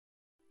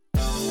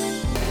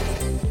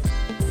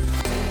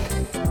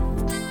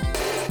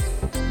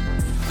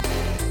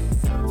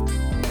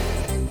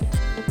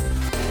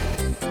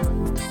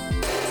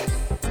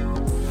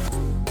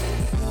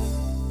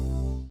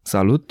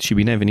Salut și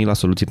bine ai venit la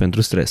Soluții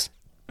pentru stres!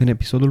 În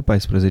episodul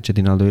 14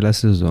 din al doilea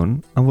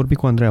sezon am vorbit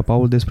cu Andreea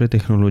Paul despre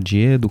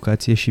technologie,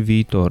 educație și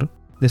viitor,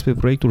 despre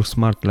proiectul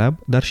Smart Lab,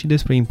 dar și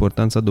despre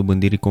importanța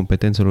dobândirii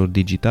competentelor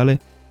digitale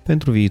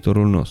pentru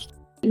viitorul nostru.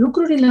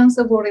 Lucrurile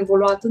însă vor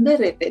evolua atât de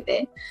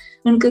repede,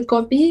 încât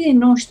copiii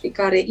noștri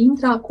care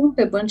intră acum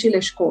pe băncile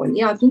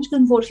școlii, atunci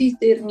când vor fi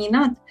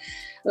terminat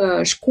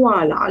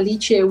școala,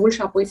 liceul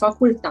și apoi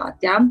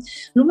facultatea,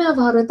 lumea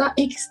va arăta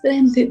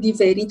extrem de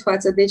diferit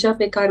față de cea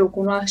pe care o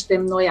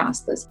cunoaștem noi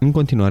astăzi. În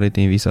continuare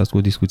te invit să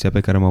asculti discuția pe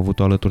care am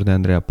avut-o alături de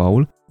Andreea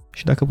Paul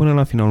și dacă până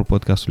la finalul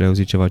podcastului ai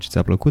auzit ceva ce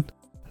ți-a plăcut,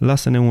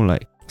 lasă-ne un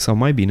like sau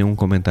mai bine un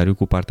comentariu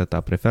cu partea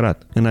ta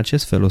preferată. În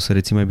acest fel o să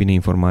reții mai bine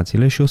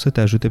informațiile și o să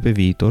te ajute pe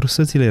viitor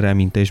să ți le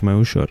reamintești mai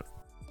ușor.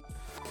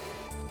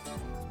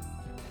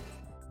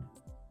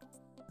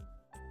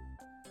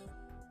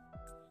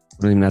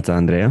 Bună dimineața,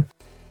 Andreea!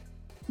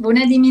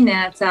 Bună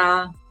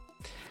dimineața!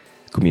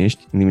 Cum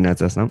ești în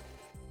dimineața asta?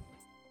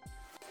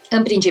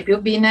 În principiu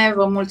bine,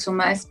 vă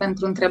mulțumesc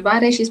pentru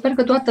întrebare și sper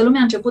că toată lumea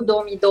a început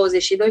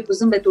 2022 cu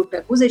zâmbetul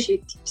pe buze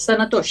și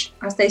sănătoși.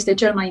 Asta este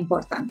cel mai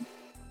important.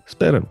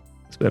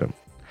 Sperăm.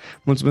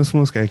 Mulțumesc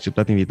frumos că ai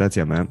acceptat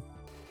invitația mea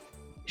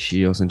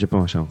și o să începem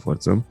așa în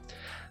forță.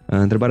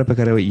 Întrebarea pe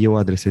care eu o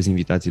adresez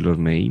invitațiilor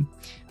mei,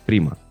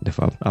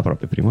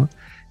 aproape prima,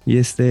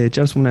 este ce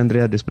ar spune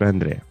Andreea despre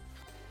Andreea?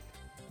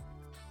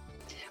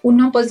 Un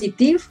om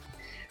pozitiv,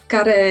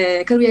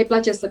 căruia îi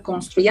place să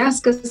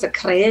construiască, să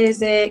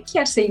creeze,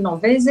 chiar să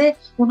inoveze,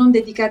 un om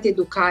dedicat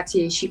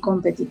educației și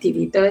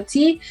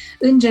competitivității,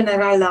 în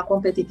general la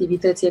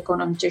competitivității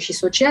economice și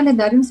sociale,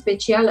 dar în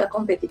special la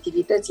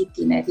competitivității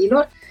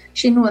tinerilor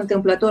și nu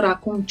întâmplător,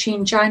 acum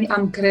 5 ani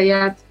am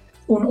creat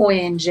un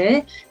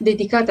ONG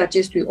dedicat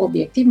acestui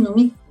obiectiv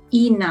numit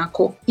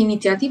INACO,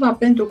 Inițiativa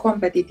pentru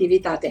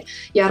Competitivitate.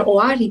 Iar o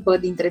aripă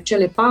dintre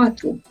cele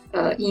 4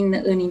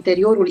 în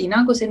interiorul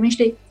INACO se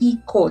numește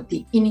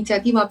ICOTI,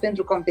 Inițiativa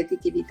pentru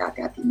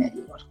Competitivitatea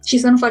Tinerilor. Și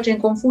să nu facem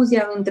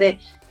confuzia între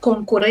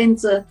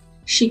concurență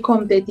și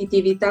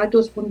competitivitate,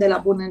 o spun de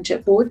la bun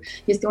început,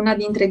 este una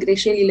dintre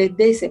greșelile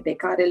dese pe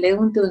care le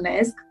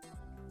întâlnesc.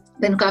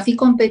 Pentru că a fi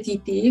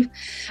competitiv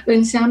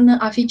înseamnă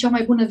a fi cea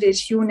mai bună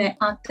versiune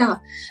a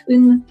ta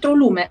într-o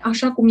lume,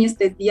 așa cum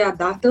este ea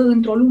dată,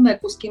 într-o lume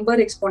cu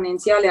schimbări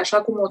exponențiale, așa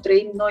cum o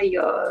trăim noi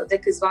de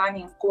câțiva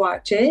ani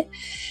încoace,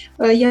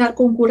 iar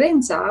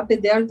concurența, pe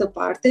de altă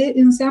parte,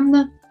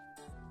 înseamnă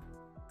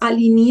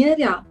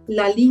alinierea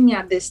la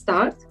linia de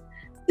start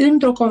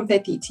într-o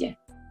competiție,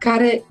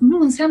 care nu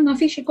înseamnă a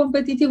fi și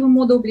competitiv în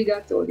mod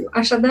obligatoriu.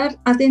 Așadar,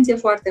 atenție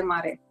foarte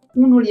mare.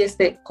 Unul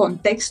este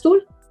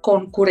contextul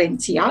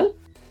concurențial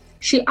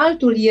și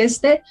altul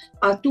este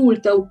atuul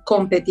tău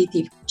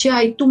competitiv. Ce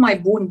ai tu mai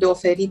bun de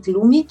oferit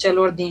lumii,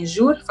 celor din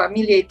jur,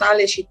 familiei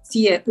tale și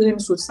ție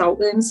însuți sau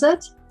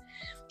însăți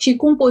și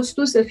cum poți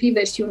tu să fii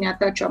versiunea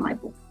ta cea mai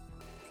bună.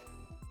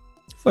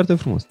 Foarte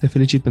frumos. Te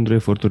felicit pentru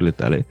eforturile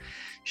tale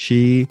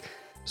și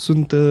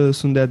sunt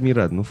de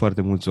admirat. Nu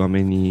foarte mulți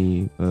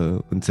oameni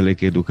înțeleg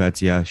că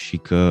educația și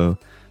că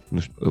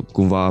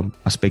cumva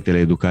aspectele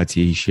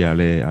educației și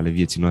ale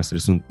vieții noastre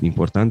sunt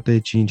importante,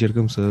 ci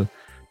încercăm să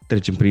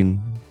trecem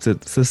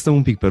să stăm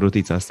un pic pe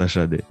rotița asta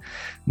așa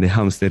de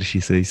hamster și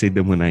să-i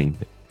dăm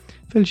înainte.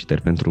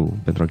 Felicitări pentru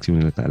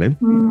acțiunile tale.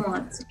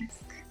 Mulțumesc!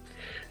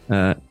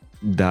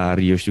 Dar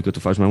eu știu că tu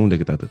faci mai mult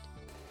decât atât.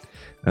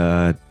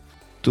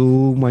 Tu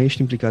mai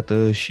ești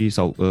implicată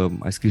sau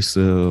ai scris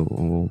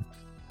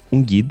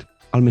un ghid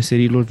al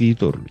meseriilor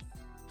viitorului.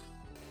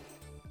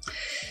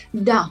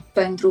 Da,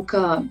 pentru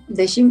că,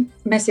 deși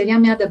meseria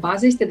mea de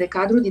bază este de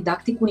cadru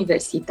didactic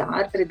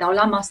universitar, predau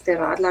la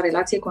masterat, la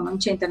relații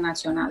economice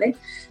internaționale,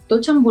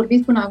 tot ce am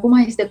vorbit până acum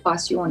este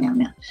pasiunea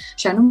mea,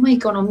 și anume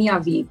economia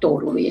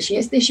viitorului. Și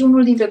este și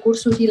unul dintre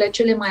cursurile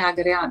cele mai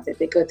agreate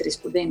de către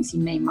studenții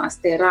mei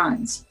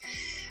masteranți.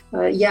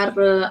 Iar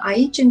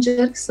aici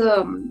încerc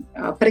să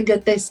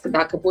pregătesc,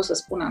 dacă pot să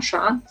spun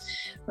așa,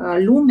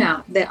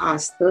 lumea de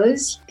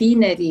astăzi,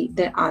 tinerii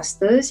de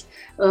astăzi,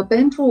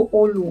 pentru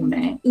o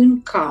lume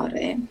în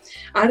care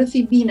ar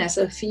fi bine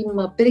să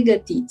fim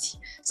pregătiți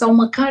sau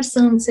măcar să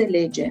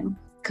înțelegem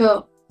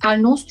că al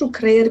nostru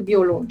creier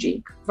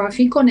biologic va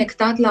fi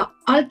conectat la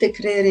alte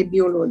creiere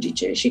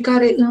biologice și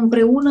care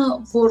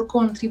împreună vor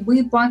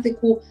contribui poate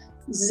cu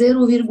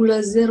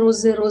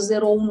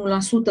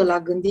 0,0001% la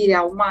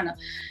gândirea umană.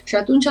 Și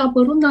atunci a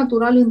apărut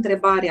natural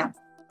întrebarea: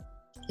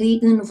 îi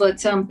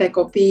învățăm pe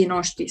copiii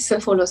noștri să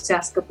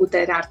folosească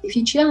puterea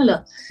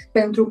artificială?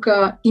 Pentru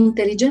că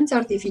inteligența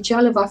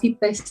artificială va fi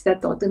peste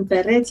tot, în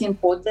pereți, în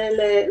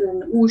podele,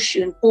 în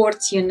uși, în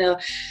porți, în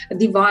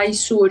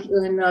device-uri,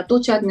 în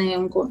tot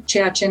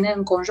ceea ce ne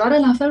înconjoară,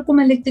 la fel cum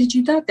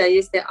electricitatea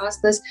este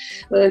astăzi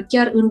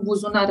chiar în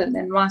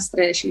buzunarele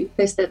noastre și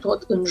peste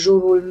tot în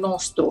jurul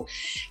nostru.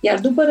 Iar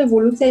după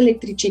revoluția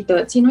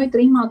electricității, noi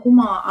trăim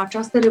acum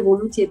această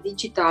revoluție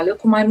digitală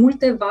cu mai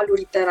multe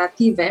valuri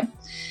iterative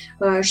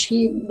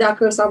Și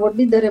dacă s-a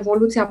vorbit de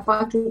Revoluția 4.0,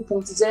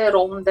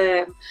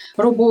 unde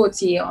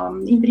roboții,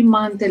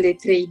 imprimantele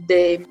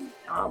 3D,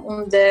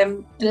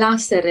 unde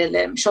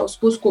laserele și-au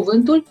spus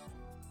cuvântul,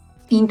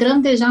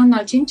 intrăm deja în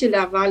al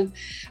 5-lea val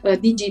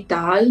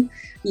digital,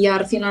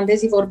 iar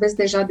finlandezii vorbesc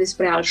deja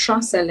despre al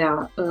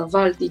 6-lea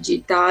val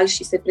digital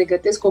și se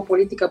pregătesc o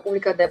politică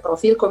publică de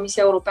profil.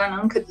 Comisia Europeană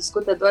încă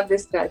discută doar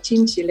despre al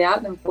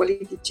 5-lea în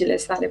politicile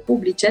sale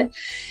publice,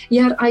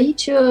 iar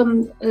aici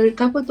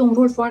capătă un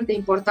rol foarte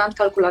important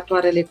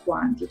calculatoarele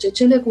cuantice,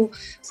 cele cu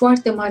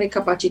foarte mare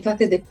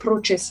capacitate de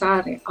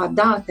procesare a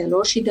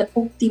datelor și de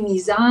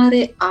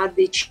optimizare a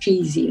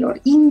deciziilor,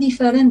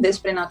 indiferent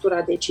despre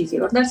natura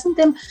deciziilor. Dar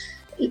suntem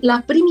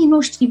la primii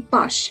noștri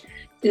pași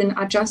în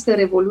această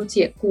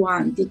revoluție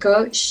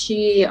cuantică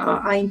și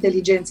a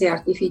inteligenței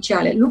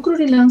artificiale.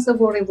 Lucrurile însă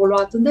vor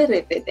evolua atât de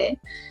repede,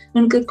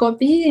 încât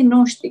copiii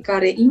noștri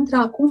care intră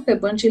acum pe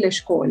băncile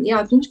școlii,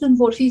 atunci când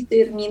vor fi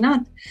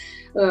terminat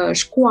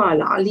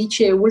școala,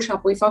 liceul și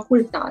apoi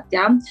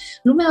facultatea,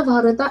 lumea va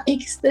arăta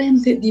extrem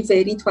de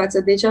diferit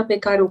față de cea pe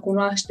care o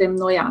cunoaștem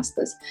noi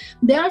astăzi.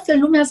 De altfel,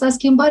 lumea s-a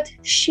schimbat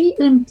și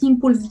în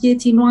timpul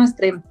vieții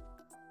noastre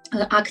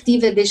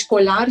active de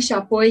școlari și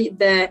apoi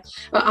de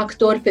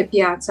actori pe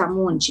piața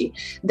muncii.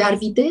 Dar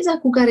viteza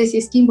cu care se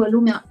schimbă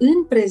lumea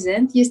în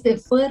prezent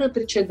este fără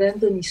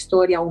precedent în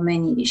istoria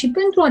omenirii. Și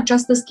pentru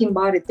această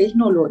schimbare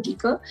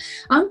tehnologică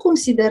am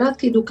considerat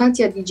că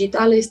educația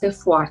digitală este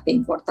foarte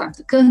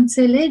importantă, că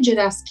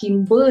înțelegerea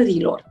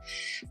schimbărilor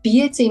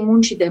pieței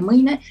muncii de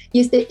mâine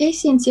este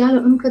esențială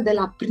încă de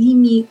la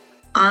primii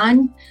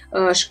ani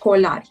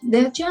școlari. De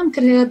aceea am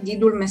creat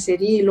ghidul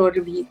meseriilor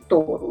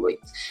viitorului,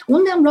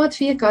 unde am luat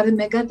fiecare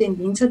mega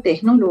tendință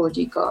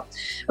tehnologică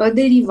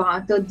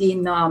derivată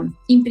din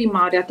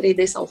imprimarea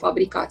 3D sau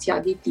fabricația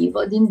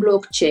aditivă, din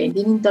blockchain,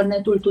 din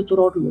internetul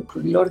tuturor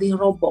lucrurilor, din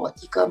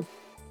robotică,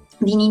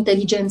 din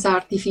inteligența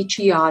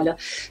artificială,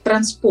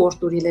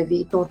 transporturile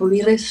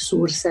viitorului,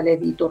 resursele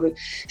viitorului.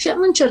 Și am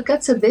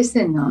încercat să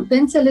desenăm pe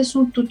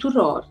înțelesul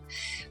tuturor,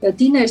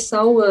 tineri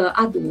sau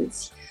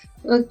adulți,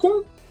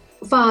 cum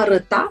va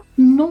arăta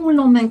noul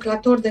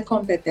nomenclator de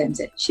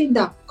competențe. Și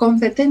da,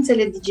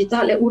 competențele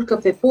digitale urcă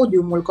pe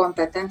podiumul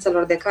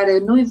competențelor de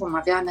care noi vom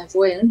avea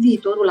nevoie în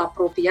viitorul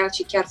apropiat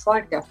și chiar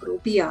foarte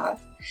apropiat,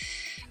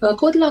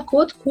 cod la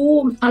cod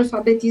cu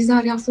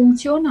alfabetizarea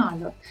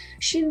funcțională.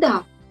 Și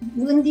da,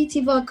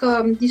 gândiți-vă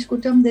că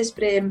discutăm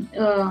despre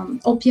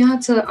o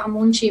piață a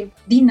muncii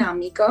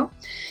dinamică.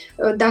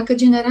 Dacă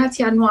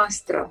generația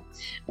noastră,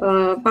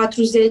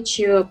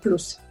 40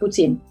 plus,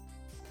 puțin,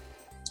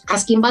 a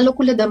schimbat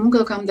locurile de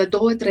muncă cam de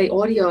 2-3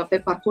 ori pe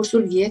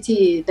parcursul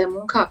vieții de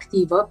muncă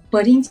activă,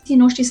 părinții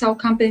noștri s-au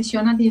cam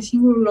pensionat din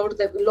singurul lor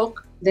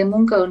loc de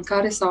muncă în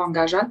care s-au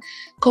angajat,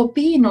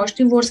 copiii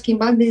noștri vor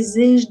schimba de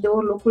 10 de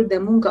ori locul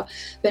de muncă,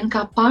 pentru că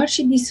apar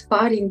și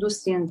dispar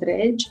industrii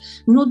întregi,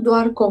 nu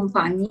doar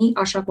companii,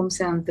 așa cum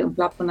se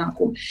întâmpla până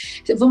acum.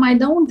 Vă mai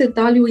dau un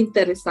detaliu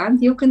interesant.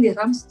 Eu când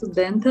eram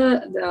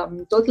studentă,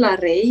 tot la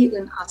REI,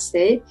 în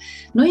ASE,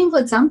 noi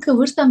învățam că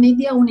vârsta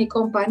medie a unei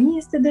companii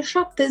este de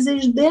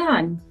 70 de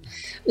ani.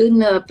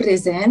 În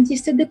prezent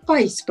este de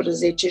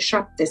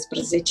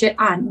 14-17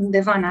 ani,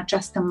 undeva în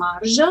această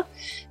marjă,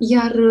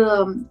 iar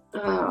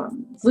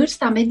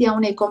vârsta medie a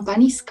unei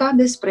companii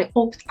scade spre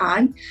 8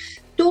 ani,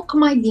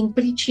 tocmai din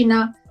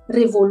pricina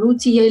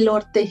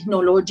revoluțiilor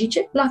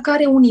tehnologice la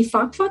care unii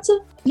fac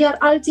față, iar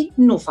alții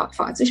nu fac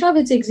față. Și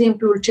aveți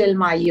exemplul cel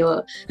mai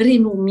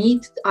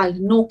renumit al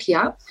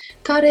Nokia,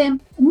 care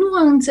nu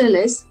a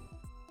înțeles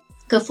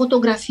că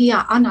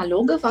fotografia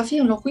analogă va fi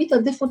înlocuită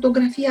de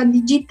fotografia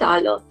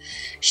digitală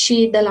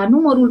și de la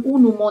numărul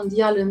 1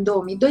 mondial în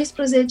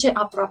 2012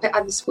 aproape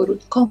a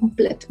dispărut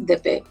complet de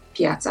pe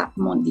piața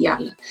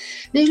mondială.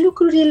 Deci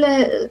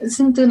lucrurile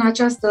sunt în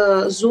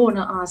această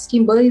zonă a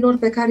schimbărilor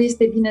pe care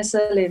este bine să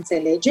le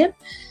înțelegem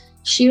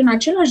și în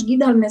același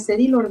ghid al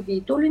meserilor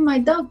viitorului mai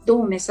dau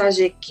 2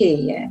 mesaje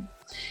cheie.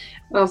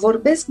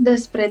 Vorbesc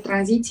despre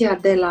tranziția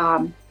de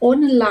la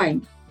online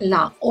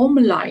la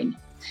online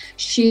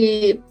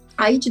și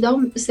aici dau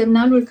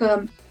semnalul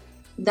că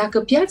dacă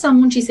piața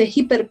muncii se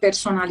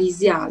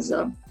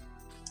hiperpersonalizează,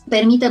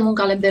 permite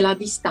munca de la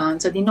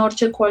distanță, din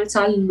orice colț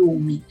al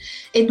lumii,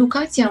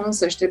 educația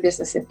însăși trebuie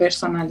să se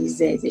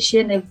personalizeze și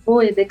e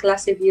nevoie de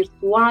clase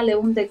virtuale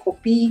unde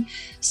copiii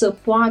să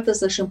poată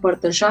să-și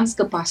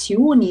împărtășească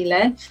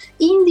pasiunile,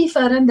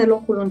 indiferent de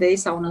locul unde ei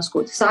s-au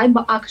născut, să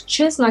aibă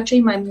acces la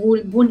cei mai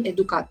buni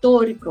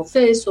educatori,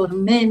 profesori,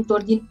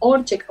 mentori din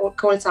orice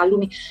colț al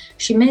lumii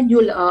și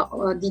mediul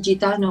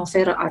digital ne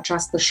oferă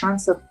această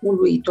șansă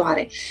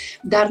uluitoare.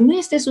 Dar nu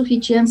este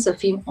suficient să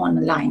fim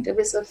online,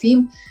 trebuie să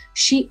fim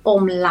și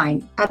online.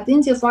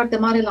 Atenție foarte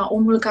mare la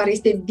omul care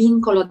este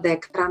dincolo de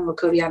ecranul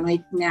căruia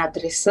noi ne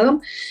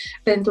adresăm,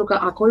 pentru că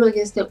acolo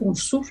este un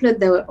suflet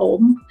de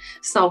om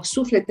sau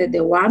suflete de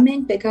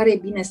oameni pe care e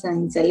bine să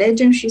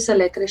înțelegem și să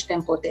le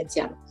creștem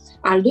potențialul.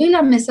 Al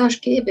doilea mesaj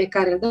cheie pe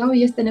care îl dau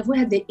este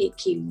nevoia de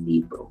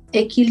echilibru.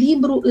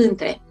 Echilibru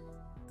între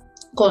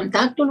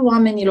contactul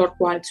oamenilor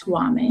cu alți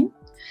oameni,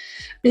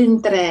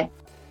 între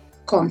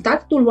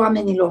contactul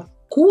oamenilor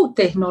cu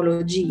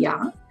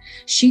tehnologia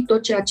și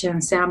tot ceea ce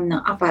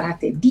înseamnă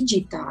aparate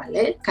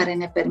digitale care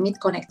ne permit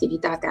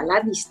conectivitatea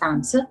la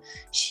distanță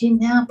și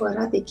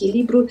neapărat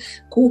echilibrul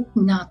cu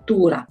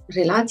natura,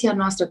 relația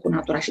noastră cu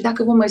natura. Și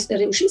dacă vom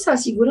reuși să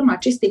asigurăm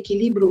acest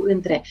echilibru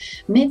între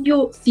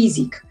mediul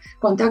fizic,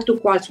 contactul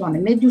cu alți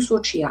oameni, mediul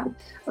social,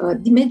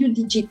 mediul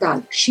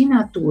digital și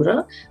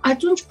natură,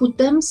 atunci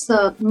putem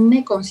să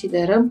ne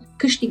considerăm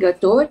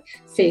câștigători,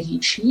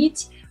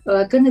 fericiți,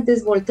 că ne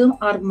dezvoltăm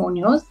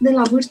armonios de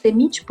la vârste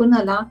mici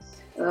până la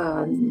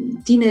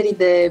tinerii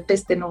de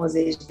peste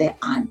 90 de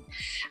ani.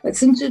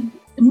 Sunt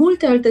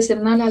multe alte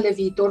semnale ale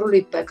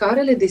viitorului pe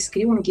care le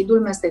descriu în ghidul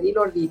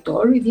meserilor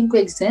viitorului, vin cu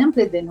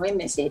exemple de noi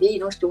meserii.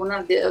 Nu știu,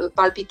 una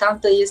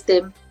palpitantă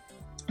este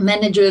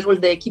managerul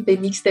de echipe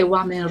mixte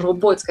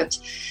oameni-roboți, căci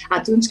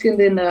atunci când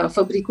în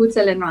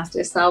fabricuțele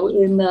noastre sau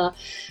în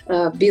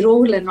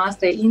birourile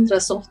noastre intră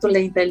softurile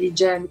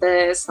inteligente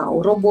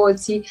sau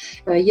roboții,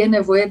 e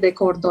nevoie de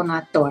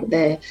coordonator,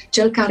 de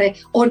cel care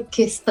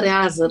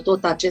orchestrează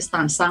tot acest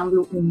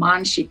ansamblu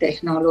uman și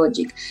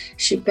tehnologic.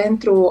 Și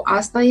pentru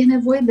asta e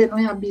nevoie de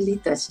noi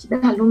abilități.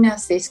 Da, lumea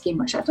se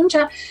schimbă. Și atunci,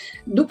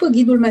 după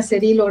ghidul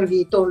meseriilor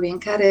viitorului, în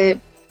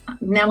care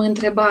ne-am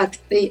întrebat,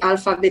 îi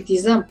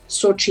alfabetizăm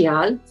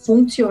social,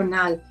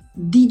 funcțional,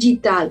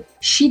 digital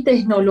și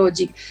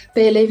tehnologic pe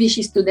elevii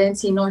și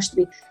studenții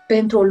noștri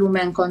pentru o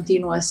lume în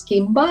continuă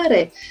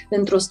schimbare,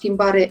 într-o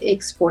schimbare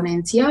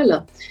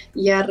exponențială.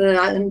 Iar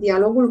în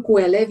dialogul cu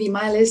elevii,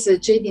 mai ales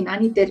cei din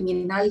anii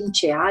terminali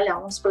liceali,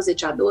 a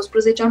 11-a,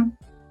 12-a,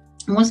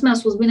 mulți mi-au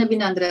spus,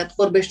 bine, Andreea, tu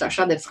vorbești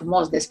așa de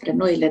frumos despre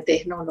noile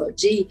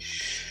tehnologii,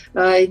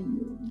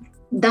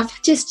 dar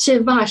faceți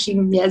ceva. Și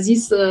mi-a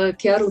zis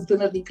chiar un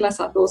tânăr din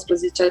clasa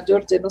 12-a,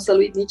 George, nu o să-l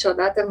uit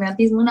niciodată, mi-a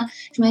atins mâna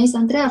și mi-a zis,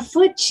 Andreea,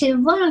 fă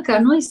ceva ca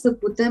noi să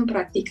putem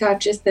practica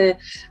aceste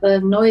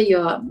noi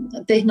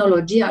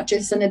tehnologii,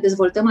 să ne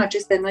dezvoltăm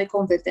aceste noi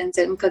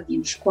competențe încă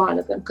din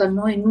școală, pentru că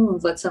noi nu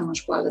învățăm în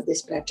școală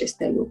despre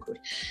aceste lucruri.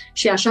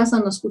 Și așa s-a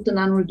născut în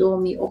anul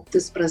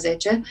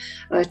 2018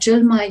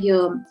 cel mai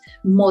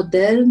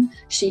modern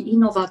și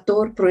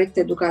inovator proiect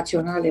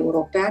educațional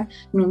european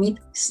numit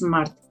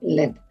Smart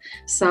Lab.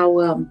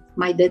 Sau,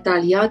 mai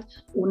detaliat,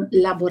 un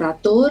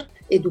laborator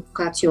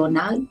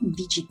educațional,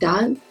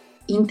 digital,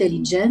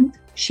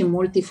 inteligent și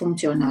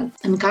multifuncțional,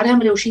 în care am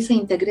reușit să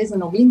integrez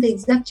în oglindă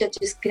exact ceea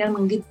ce scriam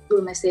în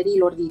ghidul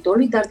meseriilor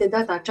viitorului, dar de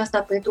data aceasta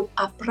pentru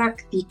a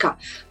practica,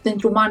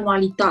 pentru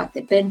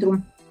manualitate,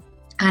 pentru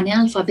a ne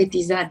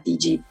alfabetiza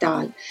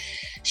digital.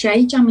 Și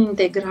aici am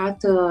integrat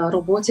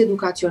roboți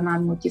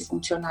educaționali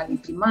multifuncționali,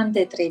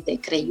 imprimante, 3D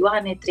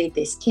creioane,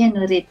 3D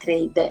scanere,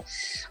 3D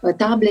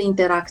table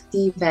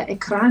interactive,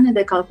 ecrane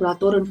de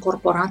calculator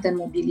încorporate în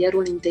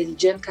mobilierul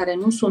inteligent, care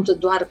nu sunt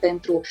doar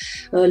pentru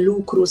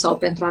lucru sau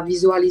pentru a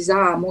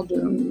vizualiza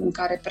modul în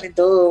care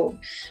predă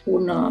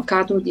un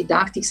cadru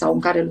didactic sau în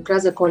care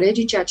lucrează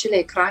colegii, ci acele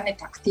ecrane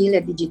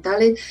tactile,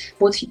 digitale,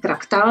 pot fi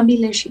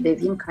tractabile și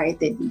devin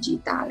caiete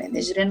digitale.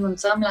 Deci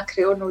renunțăm la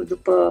creionul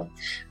după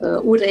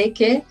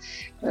ureche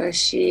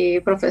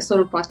și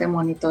profesorul poate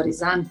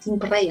monitoriza în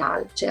timp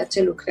real ceea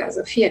ce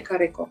lucrează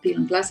fiecare copil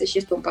în clasă și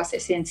este un pas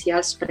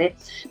esențial spre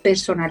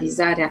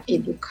personalizarea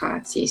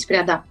educației, spre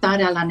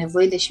adaptarea la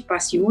nevoile și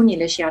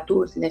pasiunile și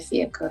aturile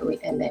fiecărui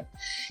elev.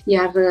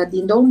 Iar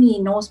din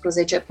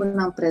 2019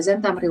 până în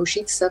prezent am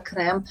reușit să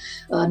creăm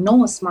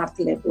 9 Smart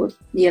Lab-uri.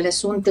 Ele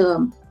sunt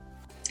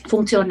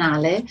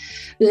funcționale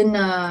în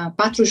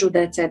 4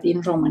 județe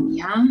din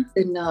România,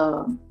 în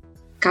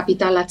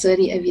capitala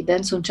țării,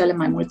 evident, sunt cele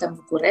mai multe în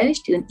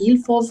București, în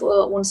Ilfov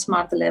un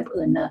Smart Lab,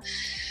 în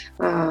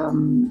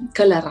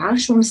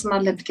Călăraș un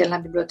Smart Lab la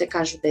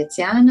Biblioteca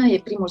Județeană,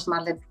 e primul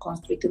Smart Lab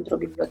construit într-o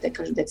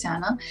bibliotecă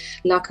județeană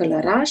la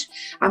Călăraș.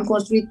 Am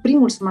construit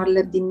primul Smart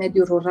Lab din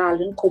mediul rural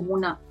în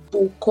comuna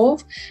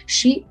Bucov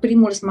și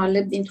primul Smart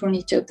Lab dintr-un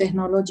liceu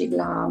tehnologic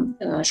la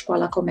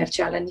școala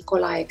comercială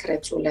Nicolae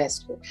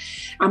Crețulescu.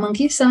 Am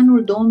închis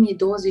anul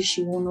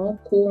 2021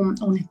 cu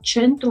un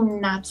centru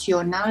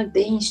național de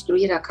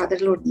instruire a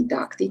cadrelor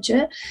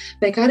didactice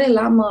pe care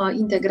l-am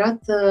integrat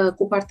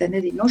cu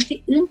partenerii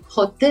noștri în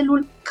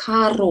hotelul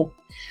Caro.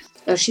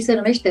 Și se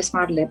numește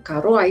Smart Lab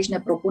Caro. Aici ne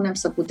propunem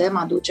să putem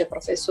aduce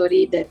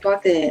profesorii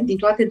din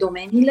toate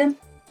domeniile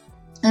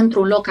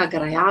într-un loc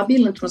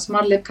agreabil, într-un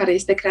Smart Lab care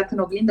este creat în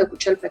oglindă cu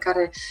cel pe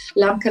care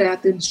l-am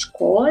creat în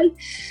școli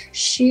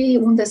și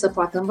unde să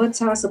poată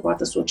învăța, să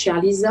poată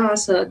socializa,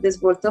 să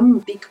dezvoltăm un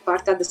pic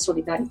partea de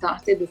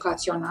solidaritate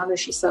educațională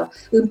și să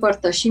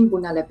împărtășim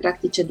bunele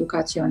practici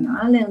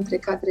educaționale între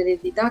cadrele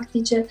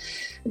didactice.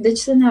 Deci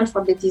să ne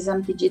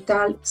alfabetizăm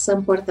digital, să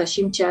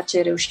împărtășim ceea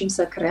ce reușim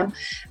să creăm,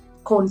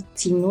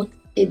 conținut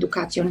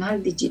educațional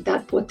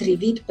digital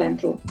potrivit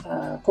pentru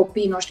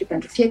copiii noștri,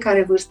 pentru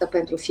fiecare vârstă,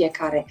 pentru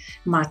fiecare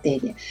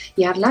materie.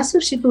 Iar la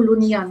sfârșitul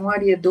lunii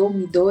ianuarie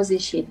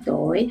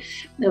 2022,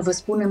 vă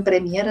spun în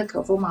premieră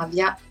că vom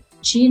avea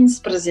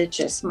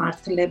 15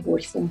 smart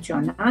lab-uri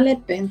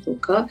funcționale, pentru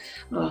că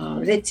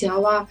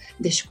rețeaua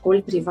de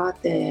școli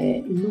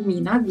private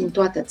Lumina din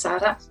toată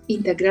țara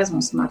integrează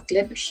un smart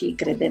lab și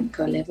credem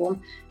că le vom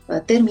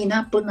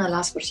termina până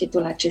la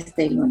sfârșitul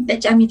acestei luni.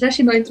 Deci am intrat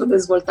și noi într-o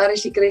dezvoltare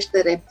și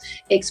creștere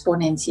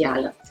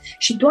exponențială.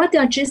 Și toate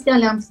acestea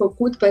le-am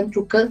făcut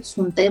pentru că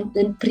suntem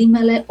în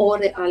primele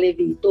ore ale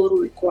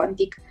viitorului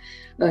cuantic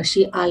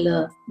și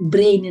al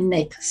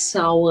BrainNet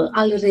sau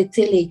al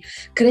rețelei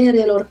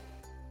creierelor,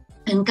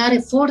 în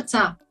care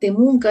forța de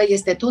muncă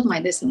este tot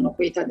mai des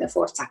înlocuită de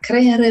forța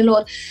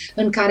creierelor,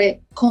 în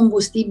care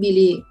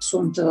combustibilii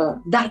sunt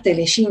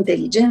datele și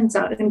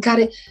inteligența, în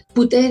care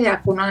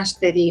puterea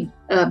cunoașterii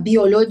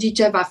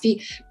biologice va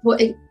fi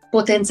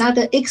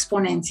potențată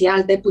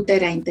exponențial de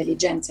puterea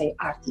inteligenței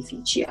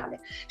artificiale.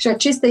 Și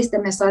acesta este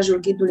mesajul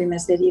Ghidului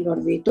Meseriilor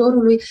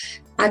Viitorului,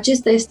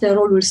 acesta este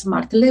rolul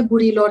Smart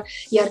Lab-urilor,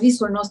 iar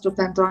visul nostru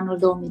pentru anul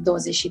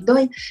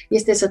 2022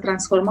 este să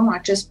transformăm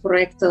acest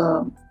proiect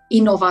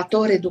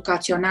inovator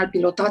educațional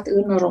pilotat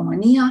în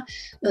România,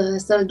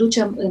 să-l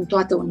ducem în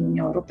toată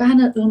Uniunea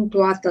Europeană, în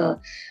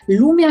toată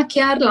lumea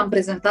chiar. L-am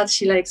prezentat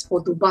și la Expo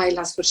Dubai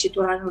la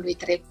sfârșitul anului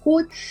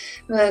trecut.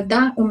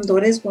 Da, îmi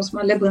doresc un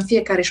Smart Lab în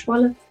fiecare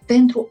școală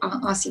pentru a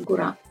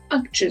asigura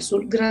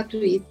accesul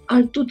gratuit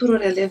al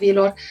tuturor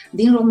elevilor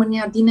din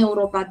România, din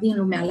Europa, din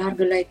lumea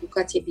largă la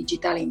educație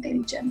digitală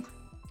inteligentă.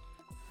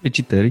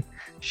 Felicitări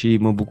și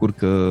mă bucur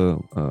că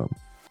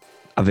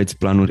aveți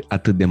planuri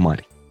atât de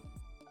mari.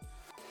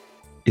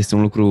 Este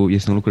un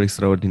lucru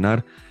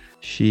extraordinar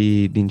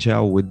și din ce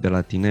aud de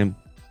la tine,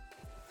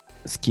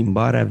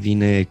 schimbarea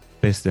vine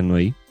peste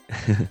noi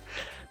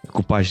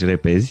cu pași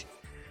repezi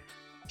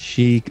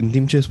și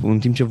în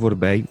timp ce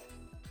vorbeai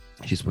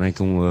și spuneai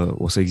că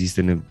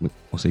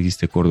o să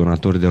existe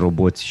coordonatori de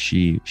roboți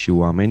și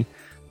oameni,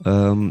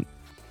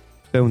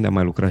 pe unde am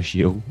mai lucrat și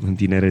eu în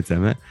tinerețea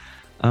mea,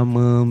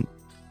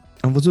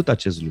 am văzut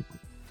acest lucru.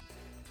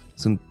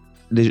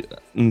 Deci,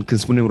 când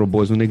spunem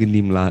roboți, nu ne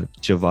gândim la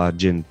ceva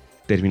gen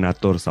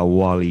Terminator sau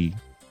Wall-E.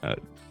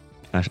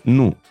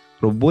 Nu.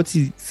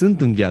 Roboții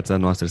sunt în viața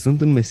noastră,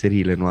 sunt în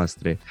meseriile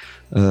noastre.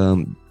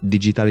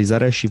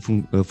 Digitalizarea și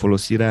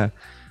folosirea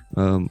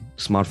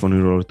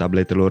smartphone-urilor,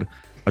 tabletelor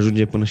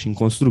ajunge până și în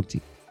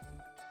construcții.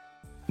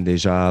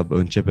 Deja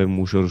începem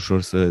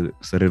ușor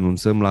să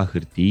renunțăm la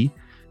hârtii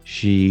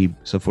și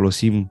să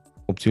folosim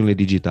opțiunile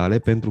digitale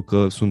pentru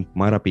că sunt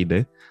mai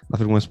rapide. La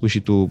fel cum ai spus și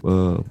tu,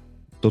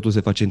 totul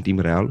se face în timp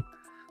real.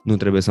 Nu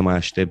trebuie să mai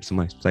aștept, să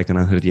mai stai că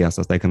n-am hârtia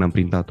asta, stai că n-am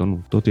printat-o,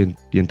 nu. Totul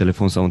e în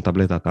telefon sau în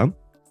tableta ta,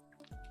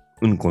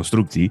 în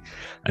construcții,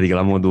 adică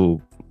la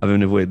modul avem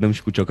nevoie, dăm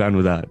și cu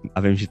ciocanul, dar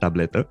avem și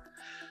tabletă.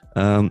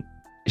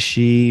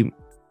 Și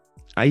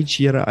aici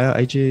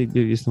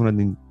este una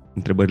din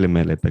întrebările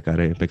mele pe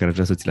care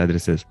vreau să ți le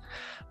adresez.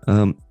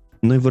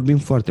 Noi vorbim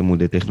foarte mult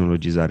de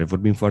tehnologizare,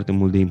 vorbim foarte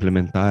mult de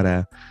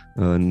implementarea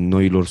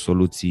noilor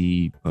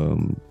soluții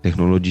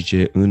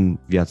tehnologice în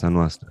viața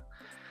noastră.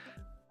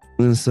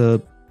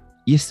 Însă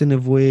este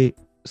nevoie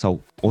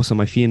sau o să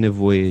mai fie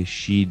nevoie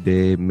și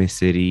de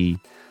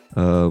meserii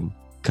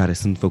care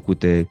sunt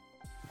făcute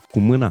cu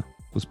mâna,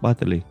 cu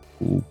spatele,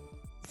 cu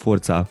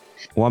forța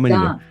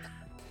oamenilor. Da.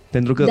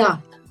 Pentru că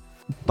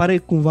pare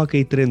cumva că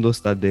e trendul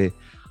ăsta de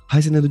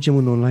hai să ne ducem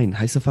în online,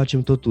 hai să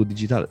facem totul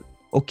digital.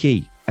 Ok,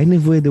 ai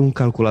nevoie de un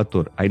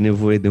calculator, ai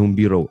nevoie de un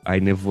birou, ai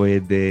nevoie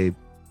de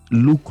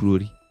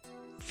lucruri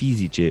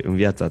fizice în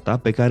viața ta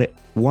pe care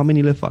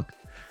oamenii le fac,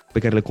 pe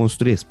care le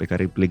construiesc, pe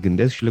care le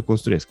gândesc și le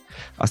construiesc.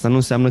 Asta nu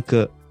înseamnă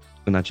că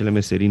în acele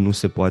meserii nu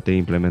se poate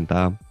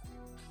implementa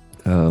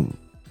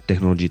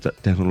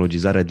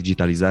tehnologizarea,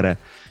 digitalizarea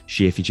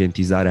și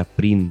eficientizarea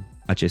prin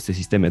aceste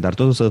sisteme, dar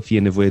tot o să fie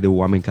nevoie de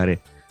oameni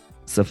care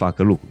să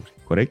facă lucruri,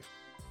 corect?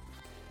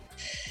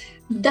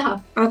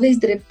 Da, aveți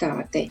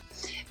dreptate.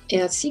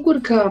 Sigur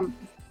că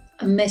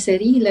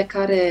meseriile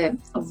care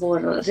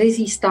vor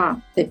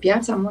rezista pe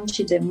piața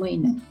muncii de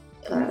mâine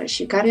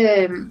și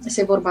care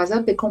se vor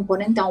baza pe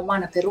componenta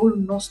umană, pe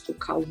rolul nostru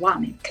ca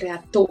oameni,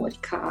 creatori,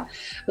 ca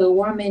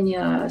oameni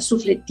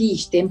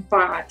sufletiști,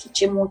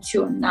 empatici,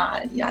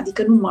 emoționali,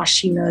 adică nu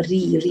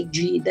mașinării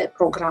rigide,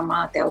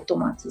 programate,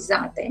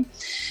 automatizate,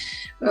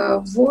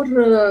 vor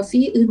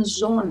fi în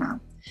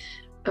zona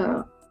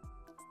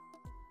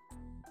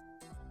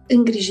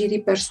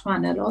îngrijirii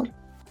persoanelor,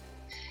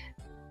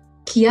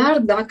 chiar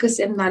dacă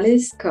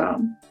semnalez că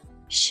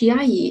și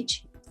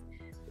aici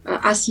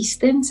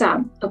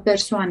asistența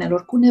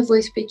persoanelor cu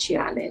nevoi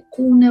speciale,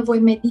 cu nevoi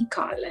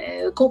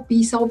medicale,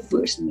 copii sau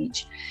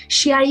vârstnici.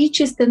 Și aici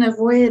este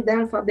nevoie de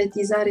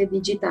alfabetizare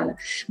digitală.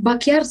 Ba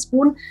chiar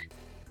spun,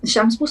 și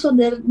am spus-o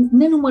de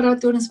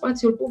nenumărate ori în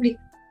spațiul public,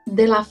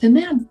 de la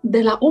femeia,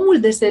 de la omul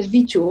de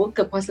serviciu,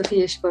 că poate să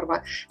fie și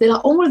bărbat, de la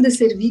omul de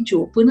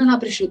serviciu până la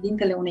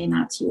președintele unei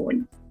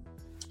națiuni,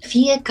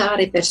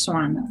 fiecare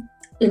persoană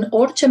în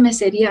orice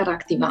meserie ar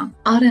activa,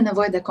 are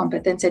nevoie de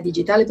competențe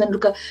digitale, pentru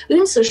că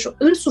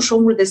însuși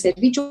omul de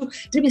serviciu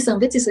trebuie să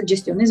învețe să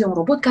gestioneze un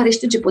robot care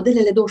șterge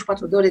podelele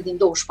 24 de ore din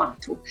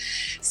 24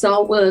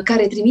 sau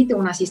care trimite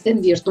un asistent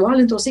virtual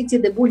într-o secție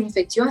de boli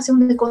infecțioase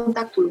unde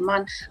contactul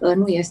uman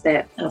nu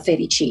este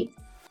fericit.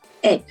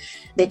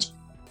 Deci,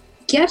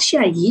 chiar și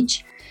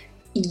aici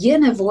e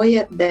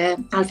nevoie de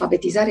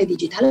alfabetizare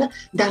digitală,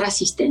 dar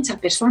asistența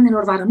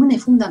persoanelor va rămâne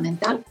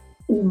fundamental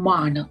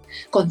umană.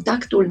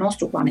 Contactul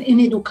nostru cu oameni. În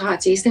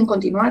educație este în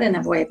continuare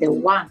nevoie de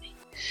oameni.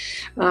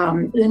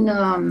 În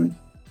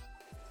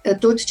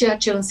tot ceea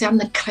ce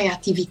înseamnă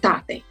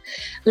creativitate.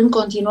 În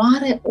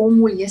continuare,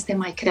 omul este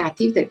mai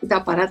creativ decât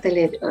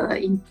aparatele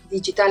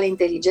digitale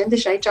inteligente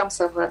și aici am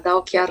să vă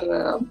dau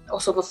o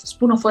să vă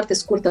spun o foarte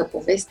scurtă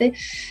poveste.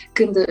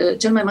 Când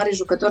cel mai mare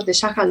jucător de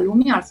șah al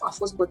lumii a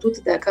fost bătut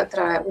de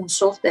către un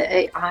soft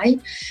de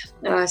AI,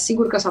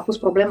 sigur că s-a pus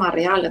problema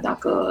reală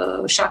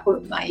dacă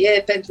șahul mai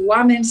e pentru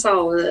oameni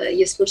sau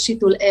e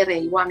sfârșitul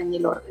erei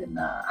oamenilor în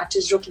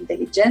acest joc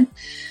inteligent.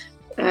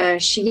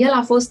 Și el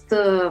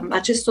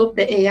acest soft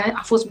de AI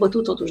a fost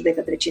bătut totuși de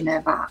către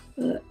cineva.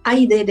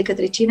 Ai idee de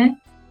către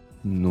cine?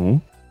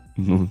 Nu.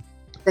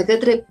 De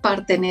către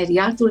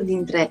parteneriatul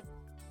dintre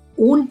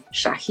un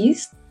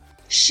șahist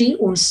și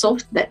un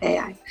soft de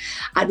AI.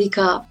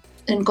 Adică,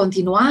 în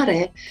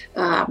continuare,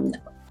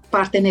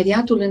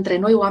 parteneriatul între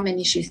noi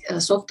oamenii și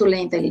softurile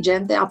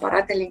inteligente,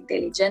 aparatele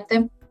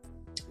inteligente,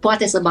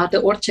 poate să bată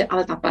orice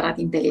alt aparat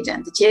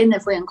inteligent. Deci e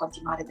nevoie în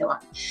continuare de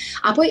oameni.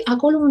 Apoi,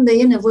 acolo unde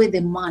e nevoie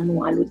de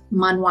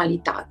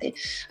manualitate,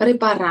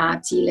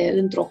 reparațiile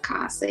într-o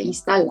casă,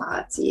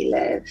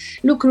 instalațiile,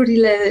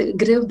 lucrurile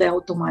greu de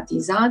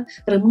automatizat,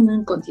 rămân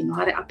în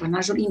continuare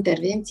apanajul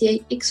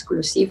intervenției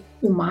exclusiv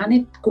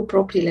umane cu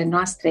propriile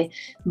noastre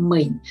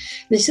mâini.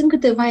 Deci sunt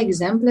câteva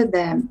exemple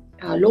de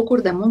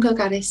locuri de muncă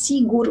care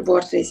sigur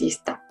vor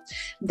rezista.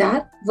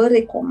 Dar vă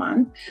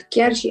recomand,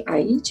 chiar și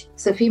aici,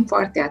 să fim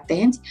foarte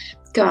atenți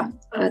că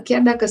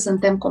chiar dacă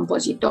suntem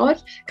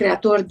compozitori,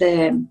 creatori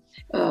de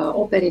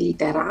opere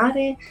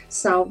literare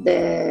sau de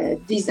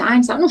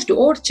design sau nu știu,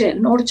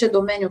 în orice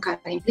domeniu care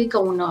implică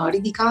un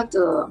ridicat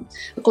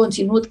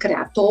conținut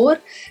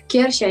creator,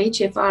 chiar și aici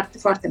e foarte,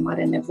 foarte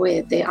mare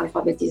nevoie de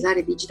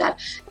alfabetizare digitală.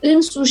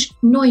 Însuși,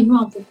 noi nu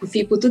am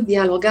fi putut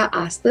dialoga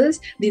astăzi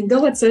din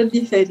două țări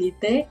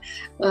diferite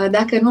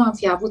dacă nu am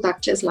fi avut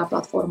acces la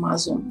platforma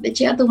Zoom. Deci,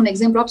 iată un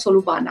exemplu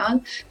absolut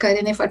banal care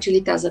ne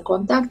facilitează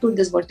contactul,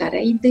 dezvoltarea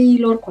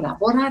ideilor,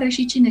 colaborarea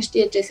și cine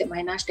știe ce se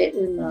mai naște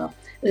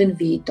în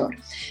viitor.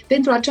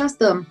 Pentru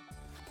această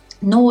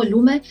nouă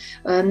lume,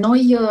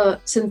 noi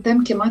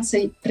suntem chemați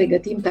să-i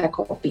pregătim pe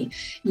copii.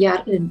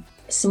 Iar în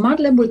Smart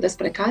Lab-ul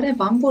despre care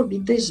v-am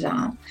vorbit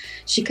deja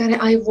și care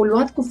a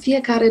evoluat cu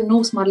fiecare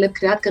nou Smart Lab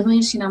creat, că noi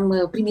înșine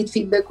am primit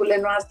feedback-urile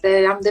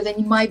noastre, am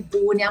devenit mai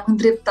buni, am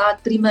îndreptat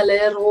primele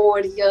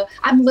erori,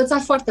 am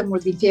învățat foarte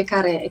mult din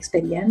fiecare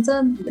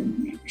experiență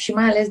și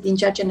mai ales din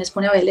ceea ce ne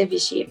spuneau elevii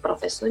și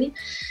profesorii,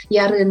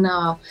 iar în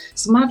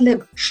Smart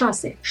Lab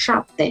 6,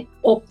 7,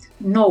 8,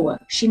 9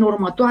 și în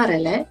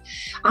următoarele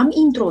am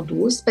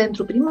introdus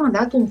pentru prima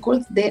dată un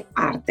colț de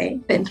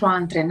arte pentru a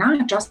antrena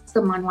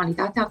această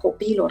manualitate a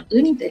copiilor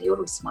în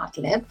interiorul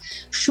Smart Lab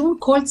și un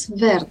colț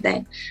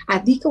verde,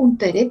 adică un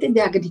perete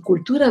de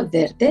agricultură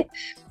verde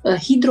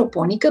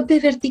hidroponică pe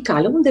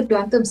verticală, unde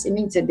plantăm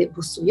semințe de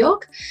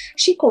busuioc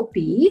și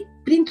copiii,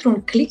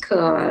 printr-un click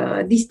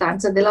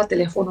distanță de la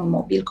telefonul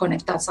mobil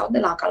conectat sau de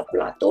la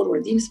calculatorul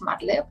din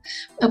Smart Lab,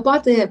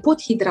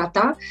 pot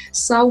hidrata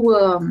sau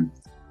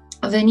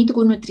venit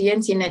cu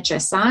nutrienții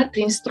necesari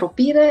prin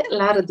stropire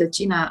la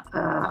rădăcina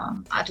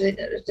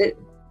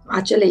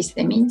acelei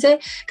semințe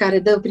care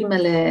dă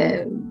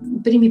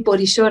primii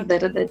porișori de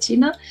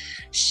rădăcină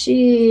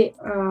și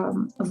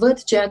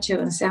văd ceea ce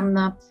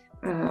înseamnă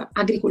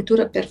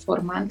agricultură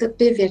performantă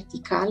pe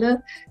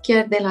verticală,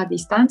 chiar de la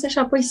distanță și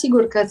apoi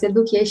sigur că se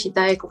duc ei și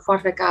taie cu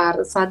foarfeca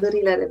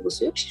sădurile de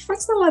busuioc și fac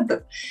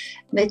salată.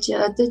 Deci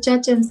ceea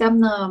ce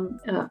înseamnă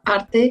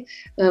arte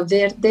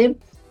verde,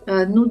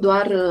 nu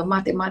doar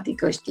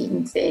matematică,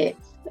 științe,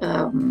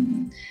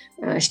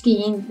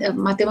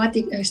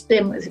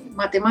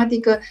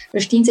 matematică,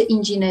 științe,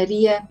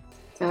 inginerie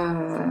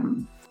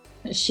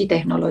și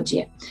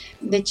tehnologie.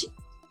 Deci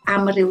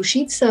am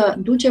reușit să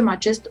ducem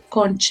acest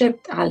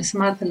concept al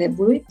Smart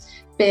Lab-ului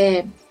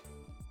pe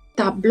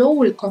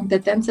tabloul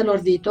competențelor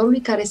viitorului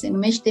care se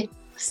numește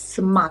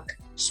SMAC,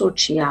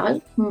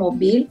 social,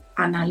 mobil,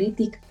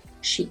 analitic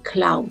și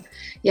cloud.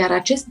 Iar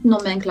acest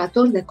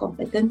nomenclator de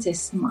competențe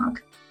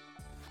SMAC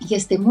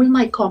este mult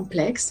mai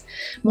complex,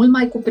 mult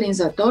mai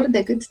cuprinzător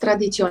decât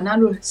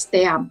tradiționalul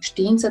STEAM,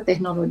 știință,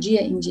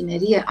 tehnologie,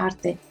 inginerie,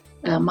 arte,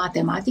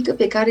 matematică,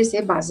 pe care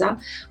se baza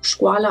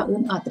școala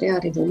în a treia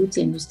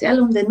revoluție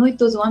industrială, unde noi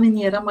toți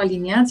oamenii eram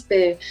aliniați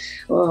pe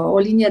o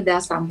linie de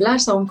asamblaj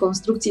sau în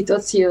construcții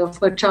toți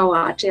făceau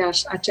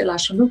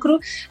același lucru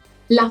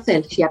la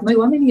fel. Iar noi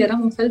oamenii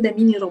eram un fel de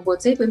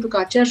mini-roboței pentru că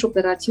aceeași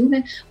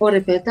operațiune o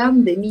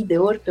repetam de mii de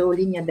ori pe o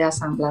linie de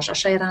asamblaj.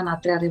 Așa era în a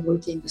treia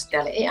revoluție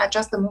industrială.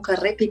 Această muncă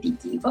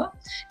repetitivă,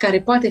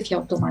 care poate fi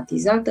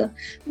automatizată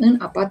în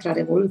a patra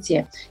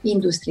revoluție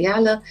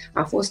industrială,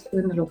 a fost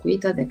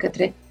înlocuită de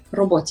către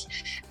roboți.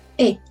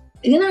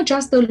 În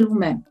această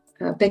lume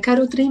pe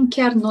care o trăim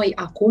chiar noi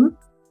acum,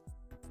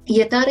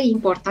 e tare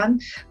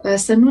important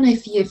să nu ne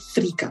fie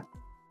frică.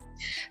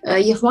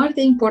 E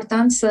foarte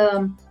important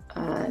să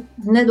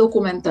ne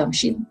documentăm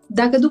și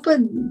dacă după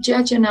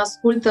ceea ce ne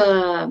ascultă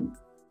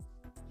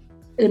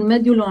în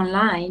mediul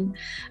online,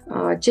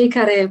 cei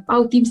care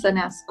au timp să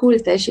ne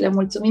asculte și le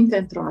mulțumim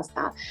pentru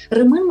asta,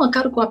 rămân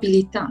măcar cu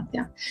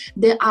abilitatea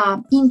de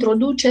a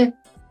introduce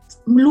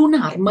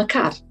lunar,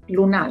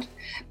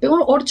 pe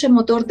orice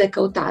motor de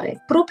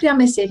căutare, propria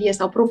meserie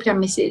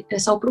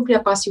sau propria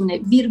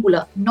pasiune,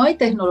 virgulă, noi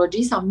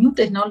tehnologii sau new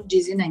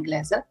technologies în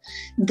engleză,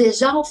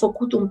 deja au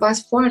făcut un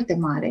pas foarte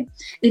mare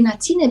în a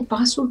ține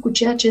pasul cu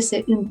ceea ce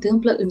se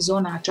întâmplă în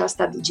zona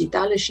aceasta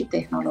digitală și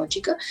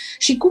tehnologică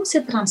și cum se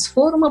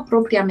transformă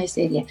propria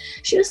meserie.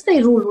 Și ăsta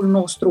e rolul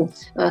nostru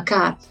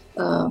ca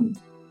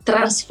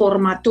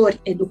transformatori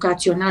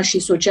educațional și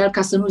social,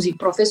 ca să nu zic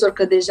profesor,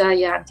 că deja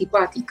e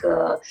antipatic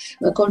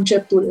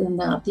conceptul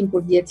în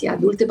timpul vieții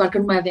adulte, parcă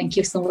nu mai avem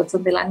chef să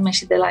învățăm de la nimeni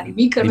și de la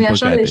nimic, că noi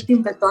așa le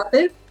știm pe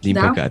toate. Din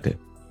păcate.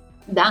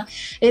 Da?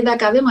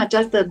 Dacă avem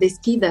această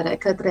deschidere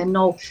către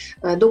nou,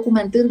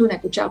 documentându-ne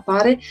cu ce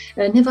apare,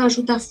 ne va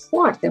ajuta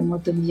foarte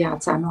mult în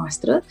viața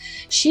noastră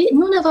și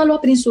nu ne va lua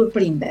prin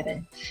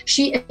surprindere.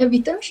 Și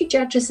evităm și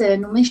ceea ce se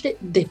numește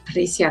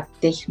depresia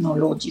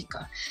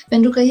tehnologică,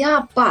 pentru că ea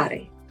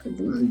apare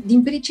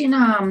din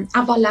pricina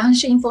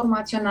avalanșei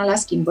informaționale a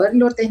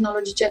schimbărilor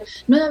tehnologice.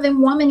 Noi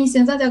avem oamenii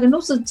senzația că nu o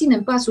să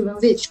ținem pasul în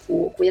veci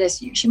cu ele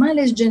și mai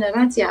ales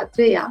generația a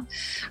treia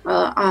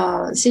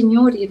a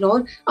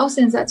seniorilor au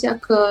senzația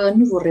că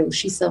nu vor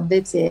reuși să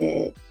învețe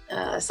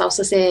sau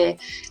să se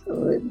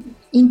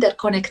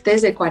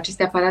interconecteze cu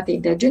aceste aparate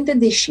inteligente,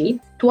 deși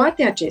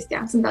toate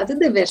acestea sunt atât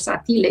de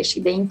versatile și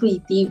de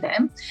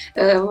intuitive.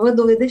 Vă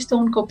dovedește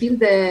un copil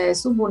de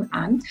sub un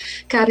an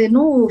care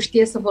nu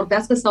știe să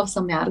vorbească sau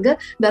să meargă,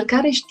 dar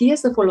care știe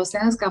să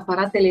folosească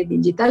aparatele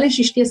digitale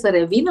și știe să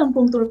revină în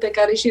punctul pe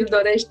care și-l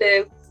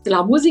dorește,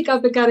 la muzica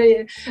pe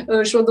care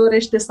și-o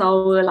dorește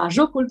sau la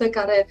jocul pe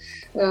care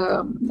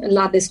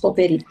l-a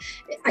descoperit.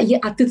 E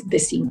atât de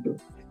simplu.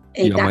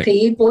 Dacă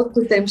ei pot,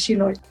 putem și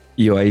noi.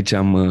 Eu aici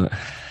am,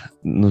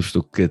 nu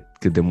știu cât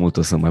de mult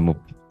o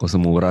să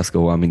mă urască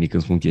oamenii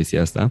când spun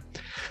chestia asta,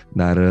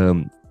 dar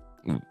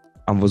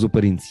am văzut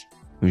părinți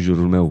în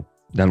jurul meu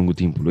de-a lungul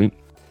timpului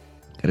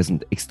care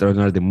sunt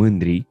extraordinar de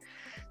mândri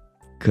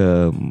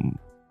că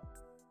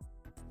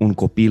un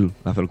copil,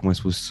 la fel cum ai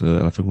spus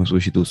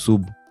și tu,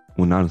 sub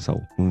un an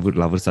sau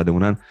la vârsta de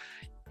un an,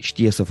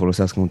 știe să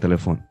folosească un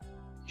telefon.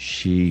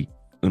 Și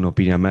în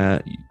opinia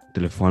mea,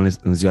 telefoanele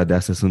în ziua de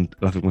astăzi sunt,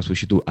 la fel cum ai spus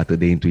și tu, atât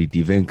de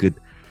intuitive încât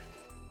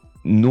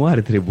nu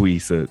ar trebui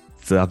să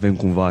avem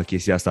cumva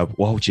chestia asta,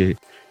 wow, ce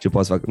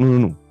poate să facă.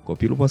 Nu.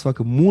 Copilul poate să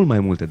facă mult mai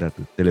multe de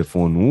atât.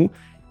 Telefonul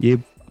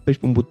apeși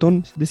pe un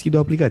buton și deschide o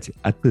aplicație.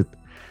 Atât.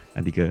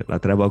 Adică la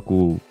treaba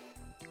cu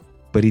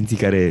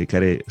părinții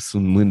care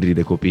sunt mândri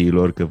de copiii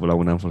lor că la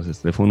un an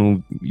folosesc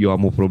telefonul, eu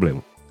am o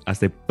problemă.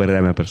 Asta e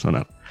părerea mea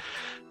personală.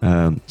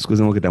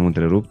 Scuze-mă că te-am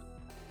întrerupt,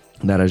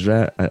 dar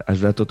aș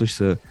vrea totuși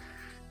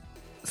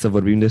să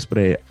vorbim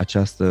despre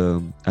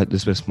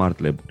despre smart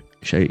lab-uri.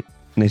 Și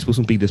ne-ai spus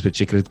un pic despre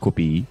ce cred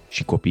copiii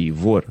și copiii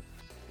vor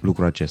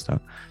lucrul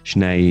acesta și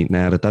ne-ai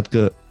arătat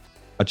că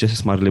aceste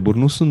smart lab-uri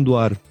nu sunt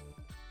doar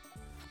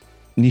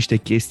niște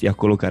chestii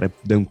acolo care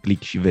dăm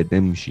click și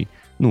vedem și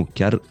nu,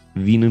 chiar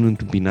vin în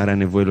întâmpinarea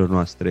nevoilor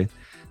noastre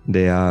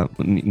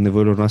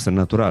nevoilor noastre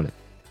naturale,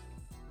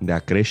 de a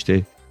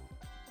crește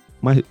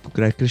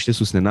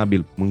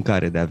sustenabil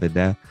mâncare, de a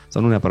vedea,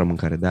 sau nu neapărat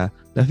mâncare,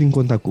 de a fi în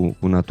contact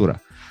cu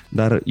natura.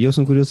 Dar eu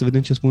sunt curios să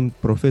vedem ce spun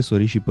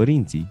profesorii și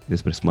părinții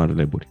despre smart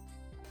lab-uri.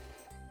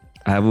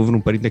 Ai avut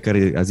vreun părinte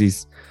care a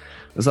zis: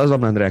 lăsați,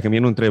 doamna Andreea, că mie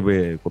nu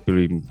trebuie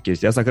copilului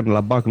chestia asta, că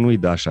la BAC nu-i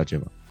dă așa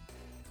ceva.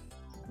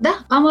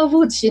 Da, am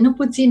avut și nu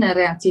puține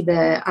reacții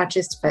de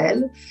acest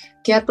fel.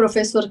 Chiar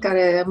profesori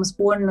care îmi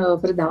spun,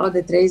 predau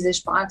de 30-40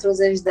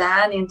 de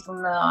ani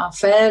într-un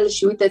fel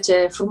și uite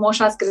ce frumos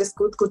ați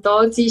crescut cu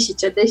toții și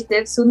ce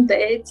deștepți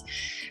sunteți,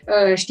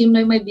 știm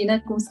noi mai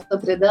bine cum să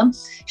predăm.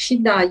 Și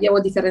da, e o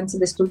diferență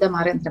destul de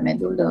mare între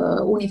mediul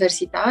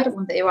universitar,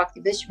 unde eu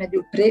activez, și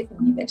mediul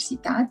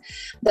preuniversitar,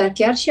 dar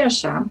chiar și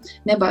așa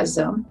ne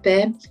bazăm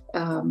pe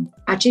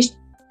acești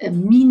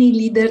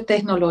mini-lideri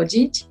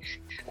tehnologici,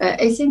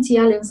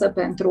 esențial însă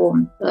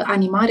pentru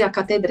animarea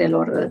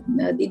catedrelor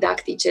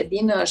didactice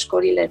din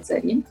școlile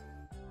țării,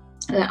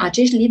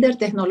 acești lideri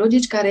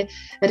tehnologici care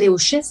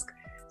reușesc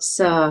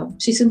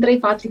și sunt 3,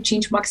 4,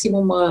 5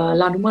 maximum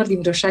la număr din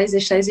vreo 60-65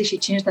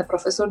 de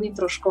profesori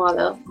dintr-o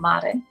școală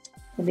mare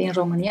din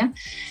România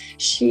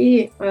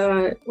și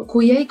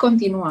cu ei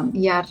continuăm,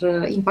 iar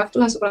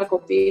impactul asupra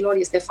copiilor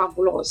este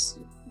fabulos.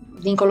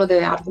 dincolo de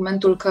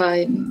argumentul că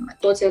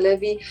toți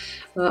elevii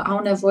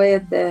au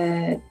nevoie de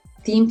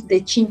timp de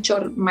 5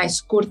 ori mai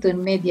scurt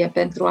în medie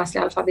pentru a se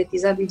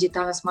alfabetiza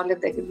digital în Smart Lab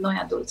decât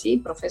noi adulții,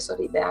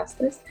 profesorii de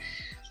astăzi,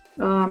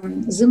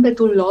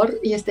 zâmbetul lor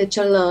este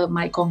cel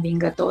mai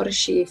convingător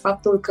și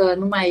faptul că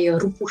nu mai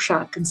rup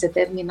ușa când se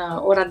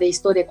termină ora de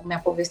istorie, cum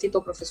mi-a povestit o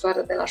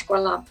profesoară de la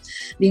școala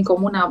din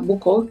comuna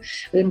Bucov,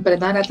 în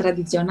predarea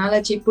tradițională,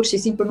 ci pur și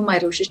simplu nu mai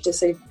reușește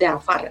să-i dea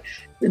afară,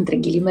 între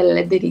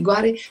ghilimelele de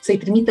rigoare, să-i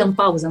trimită în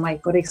pauză, mai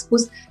corect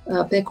spus,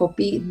 pe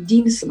copii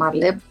din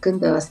Smart Lab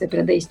când se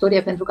predă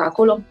istorie, pentru că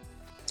acolo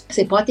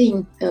se poate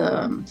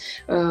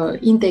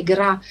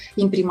integra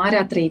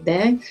imprimarea 3D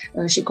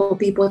și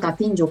copiii pot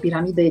atinge o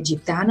piramidă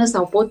egipteană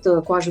sau pot,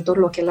 cu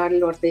ajutorul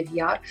ochelarilor de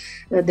VR,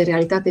 de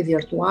realitate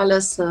virtuală,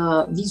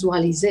 să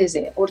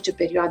vizualizeze orice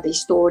perioadă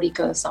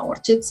istorică sau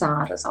orice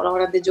țară, sau la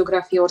ora de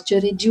geografie orice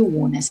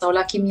regiune, sau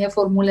la chimie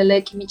formulele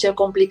chimice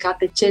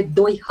complicate,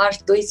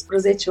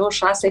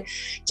 C2H12O6,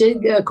 ce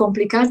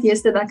complicat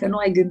este dacă nu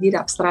ai gândire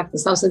abstractă,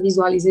 sau să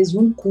vizualizezi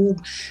un cub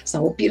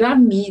sau o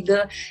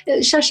piramidă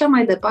și așa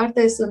mai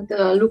departe. Sunt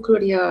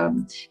lucruri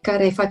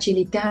care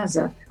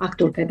facilitează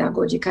actul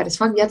pedagogic, care îți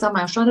fac viața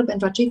mai ușoară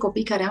pentru acei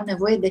copii care au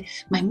nevoie de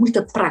mai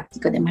multă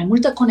practică, de mai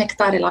multă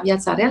conectare la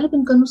viața reală,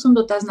 pentru că nu sunt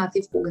dotați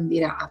nativ cu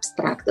gândirea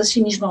abstractă și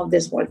nici nu au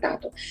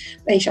dezvoltat-o.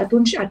 Și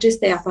atunci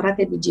aceste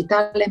aparate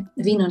digitale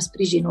vin în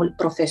sprijinul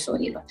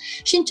profesorilor.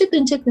 Și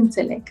încet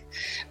înțeleg.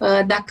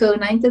 Dacă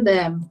înainte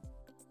de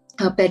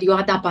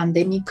perioada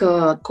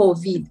pandemică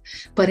COVID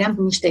păream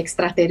niște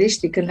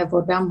extraterestri când le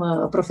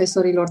vorbeam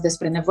profesorilor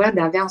despre nevoia de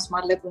a avea un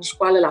Smart Lab în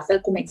școală, la fel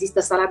cum există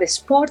sala de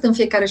sport în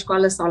fiecare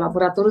școală sau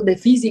laboratorul de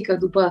fizică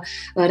după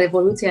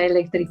revoluția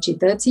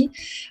electricității.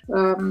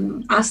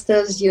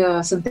 Astăzi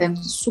suntem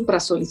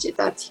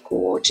supra-solicitați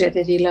cu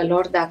cererile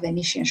lor de a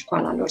veni și în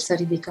școala lor să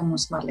ridicăm un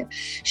Smart Lab.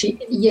 Și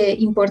e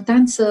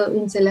important să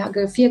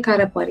înțeleagă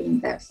fiecare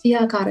părinte,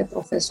 fiecare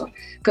profesor,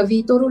 că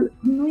viitorul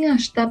nu îi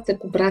așteaptă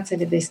cu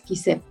brațele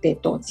deschise pe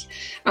toți.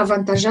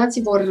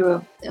 Avantajați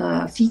vor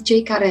fi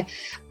cei care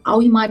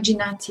au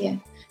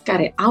imaginație,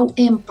 care au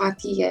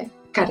empatie,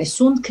 care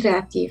sunt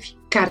creativi,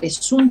 care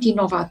sunt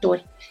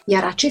inovatori,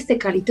 iar aceste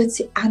calități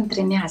se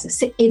antrenează,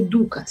 se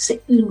educă,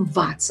 se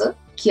învață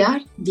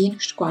chiar din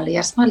școală,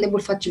 iar Smart Lab-ul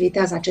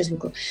facilitează acest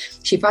lucru.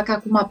 Și fac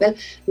acum apel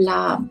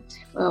la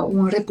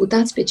un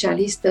reputat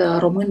specialist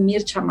român,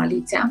 Mircea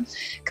Malițea,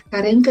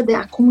 care încă de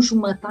acum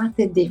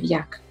jumătate de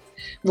veac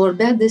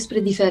vorbea despre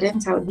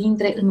diferența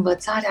dintre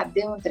învățarea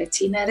de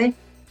întreținere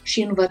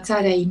și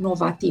învățarea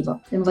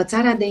inovativă.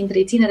 Învățarea de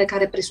întreținere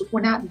care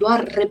presupunea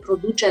doar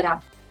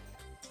reproducerea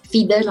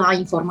fidelă a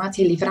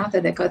informației livrate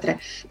de către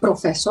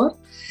profesor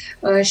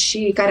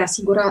și care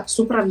asigura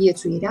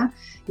supraviețuirea,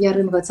 iar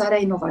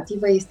învățarea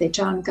inovativă este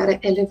cea în care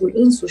elevul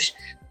însuși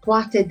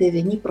poate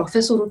deveni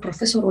profesorul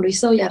profesorului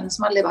său, iar în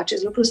Smart Lab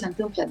acest lucru se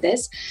întâmplă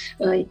des,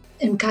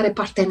 în care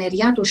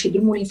parteneriatul și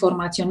drumul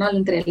informațional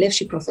între elev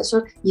și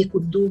profesor e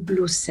cu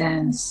dublu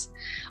sens.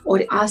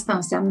 Ori asta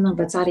înseamnă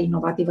învățare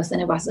inovativă, să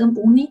ne bazăm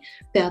unii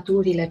pe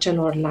aturile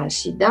celorlalți.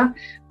 Și da,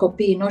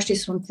 copiii noștri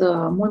sunt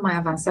mult mai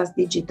avansați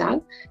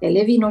digital,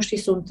 elevii noștri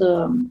sunt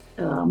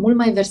mult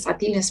mai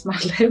versatili în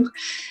Smart Lab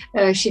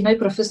și noi,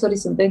 profesorii,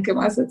 suntem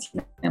chemați să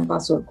ținem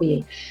pasul cu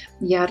ei.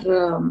 Iar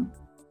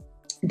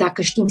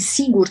dacă știm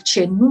sigur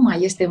ce nu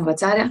mai este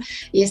învățarea,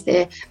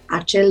 este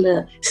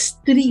acel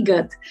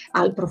strigăt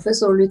al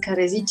profesorului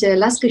care zice: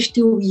 las că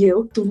știu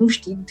eu, tu nu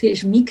știi, tu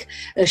ești mic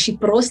și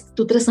prost,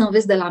 tu trebuie să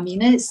înveți de la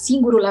mine,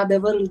 singurul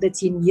adevăr îl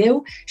dețin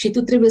eu și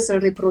tu trebuie să-l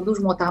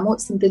reproduci mot-a-mot.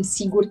 Suntem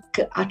siguri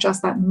că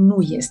aceasta nu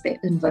este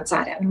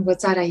învățarea.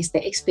 Învățarea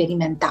este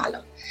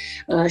experimentală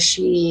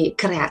și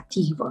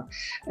creativă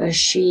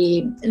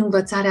și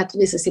învățarea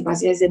trebuie să se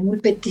bazeze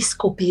mult pe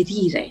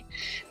descoperire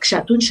și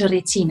atunci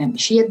reținem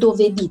și e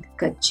dovedit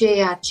că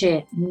ceea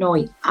ce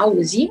noi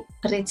auzim,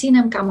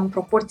 reținem cam în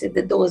proporție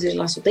de 20%,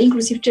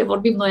 inclusiv ce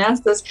vorbim noi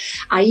astăzi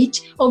aici,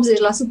 80%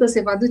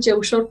 se va duce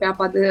ușor pe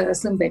apa de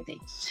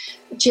sâmbetei.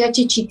 Ceea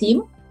ce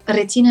citim,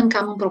 reținem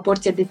cam în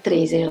proporție de 30%,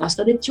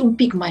 deci un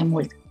pic mai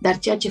mult. Dar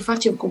ceea ce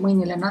facem cu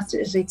mâinile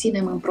noastre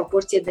reținem în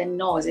proporție de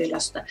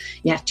 90%.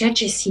 Iar ceea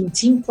ce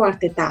simțim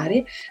foarte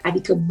tare,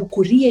 adică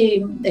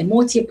bucurie,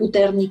 emoție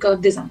puternică,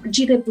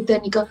 dezamăgire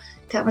puternică,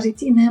 cam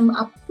reținem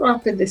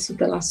aproape de 100%.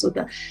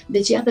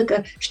 Deci iată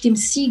că știm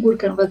sigur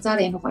că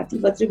învățarea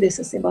inovativă trebuie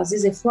să se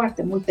bazeze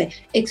foarte mult pe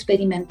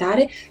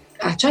experimentare,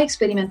 acea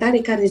experimentare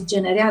care îți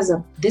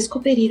generează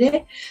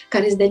descoperire,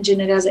 care îți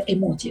generează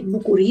emoție,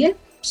 bucurie,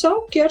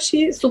 sau chiar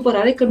și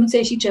supărare că nu ți-a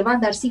ieșit ceva,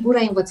 dar sigur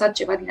ai învățat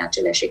ceva din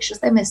acel eșec. Și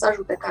ăsta e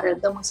mesajul pe care îl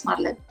dăm în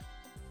Smart Lab.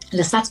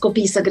 Lăsați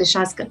copiii să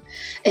greșească.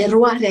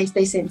 Eroarea este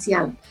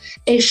esențială.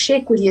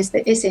 Eșecul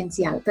este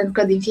esențial, pentru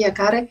că din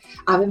fiecare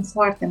avem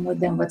foarte mult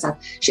de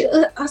învățat. Și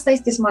asta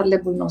este Smart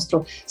Lab-ul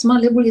nostru.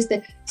 Smart Lab-ul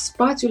este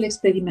spațiul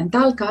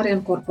experimental care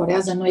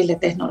încorporează noile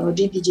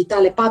tehnologii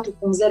digitale 4.0,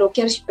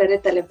 chiar și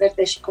peretele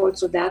verde și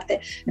colțul de arte,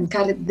 în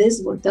care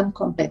dezvoltăm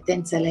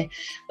competențele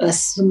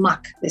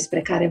SMAC,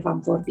 despre care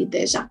v-am vorbit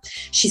deja.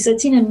 Și să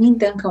ținem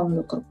minte încă un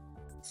lucru.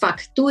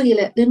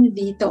 Facturile în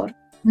viitor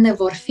ne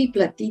vor fi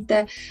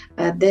plătite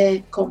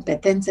de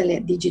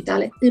competențele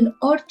digitale în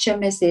orice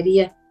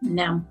meserie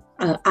ne-am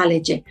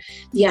alege.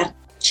 Iar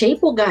cei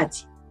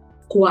bogați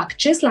cu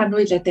acces la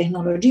noile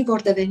tehnologii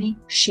vor deveni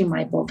și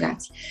mai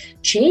bogați.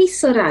 Cei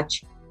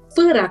săraci,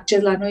 fără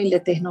acces la noile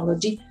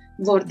tehnologii,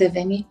 vor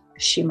deveni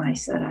și mai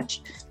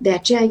săraci. De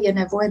aceea e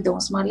nevoie de un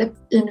Smart Lab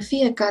în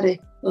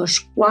fiecare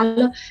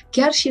școală,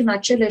 chiar și în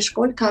acele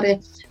școli care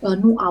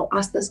nu au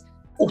astăzi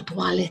o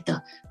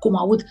toaletă. Cum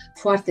aud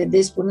foarte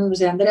des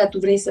spunându-se: Andreea, tu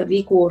vrei să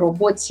vii cu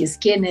roboți,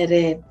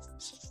 scanere,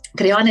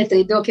 creioane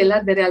 3D,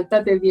 ochelari de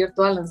realitate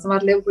virtuală în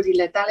Smart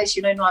Lab-urile tale și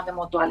noi nu avem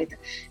o toaletă.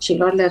 Și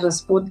lor le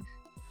răspund: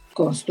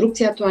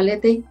 construcția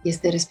toaletei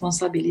este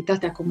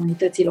responsabilitatea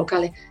comunității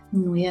locale.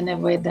 Nu e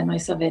nevoie de noi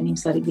să venim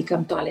să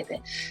ridicăm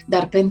toalete.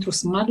 Dar pentru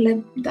Smart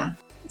Lab, da,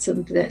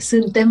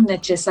 suntem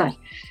necesari.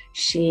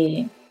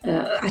 Și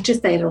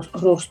acesta e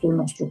rostul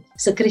nostru,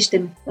 să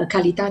creștem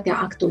calitatea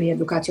actului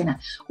educațional.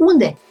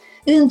 Unde?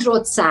 Într-o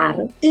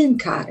țară în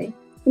care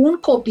un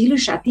copil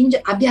își atinge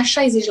abia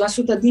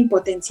 60% din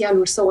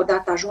potențialul său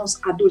odată ajuns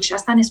adult, și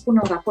asta ne spune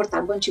un raport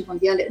al Băncii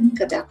Mondiale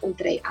încă de acum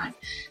 3 ani.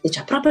 Deci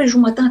aproape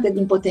jumătate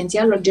din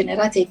potențialul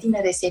generației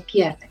tinere se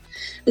pierde.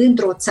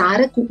 Într-o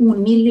țară cu 1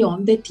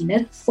 milion de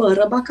tineri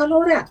fără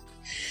bacalaureat.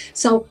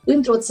 Sau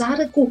într-o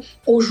țară cu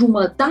o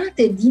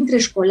jumătate dintre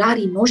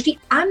școlarii noștri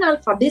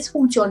analfabeți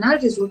funcțional,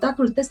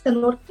 rezultatul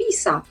testelor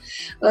PISA.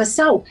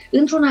 Sau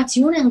într-o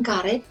națiune în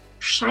care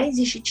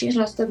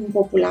 65% din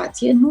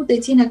populație nu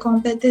deține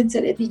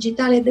competențele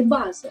digitale de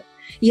bază,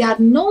 iar 90%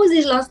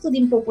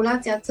 din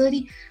populația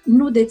țării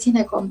nu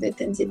deține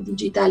competențe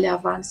digitale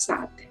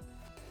avansate.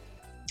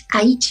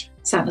 Aici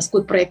s-a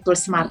născut proiectul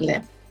Smart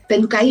Lab,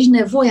 pentru că aici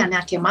nevoia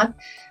ne-a chemat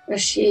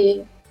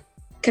și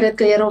cred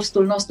că e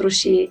rostul nostru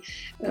și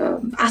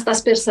asta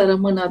sper să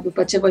rămână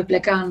după ce voi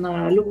pleca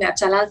în lumea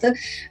cealaltă.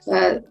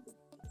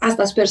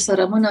 Asta sper să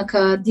rămână,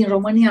 că din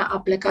România a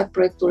plecat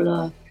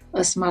proiectul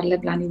Smart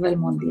Lab la nivel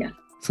mondial.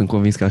 Sunt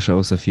convins că așa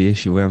o să fie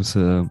și voiam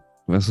să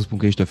spun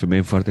că ești o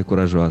femeie foarte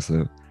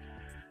curajoasă.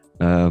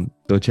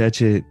 Tot ceea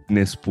ce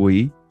ne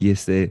spui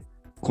este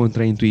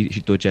contraintuitiv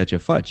și tot ceea ce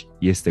faci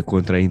este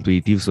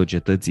contraintuitiv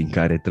societății în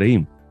care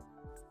trăim.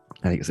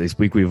 Adică să-i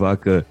spui cuiva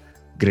că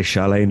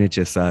greșeala e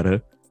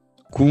necesară,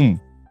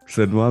 cum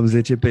să nu am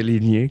 10 pe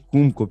linie,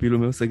 cum copilul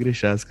meu să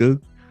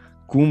greșească,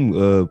 cum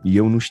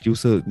eu nu știu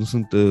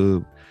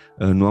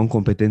nu am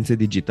competențe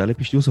digitale,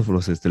 pe știu să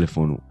folosesc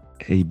telefonul.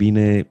 Ei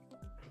bine,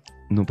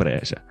 nu prea e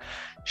așa.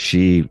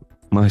 Și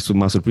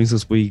m-a surprins să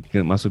spui,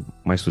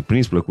 m-a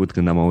surprins plăcut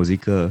când am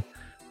auzit că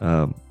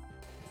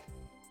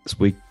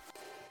spui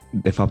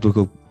de faptul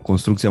că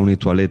construcția unei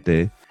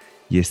toalete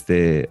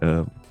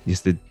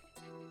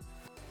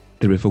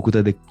trebuie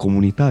făcută de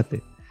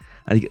comunitate.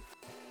 Adică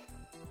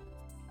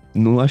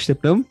nu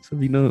așteptăm să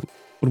vină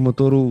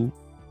următorul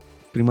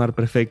primar,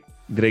 prefect,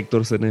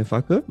 director să ne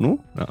facă? Nu?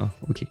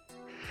 Ok.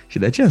 Și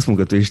de aceea spun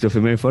că tu ești o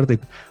femeie foarte,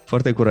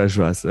 foarte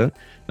curajoasă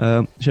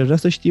și aș vrea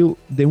să știu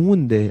de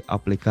unde a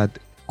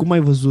plecat, cum ai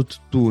văzut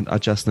tu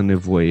această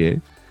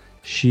nevoie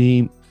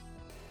și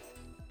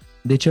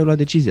de ce ai luat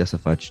decizia să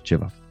faci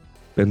ceva.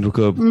 Pentru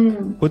că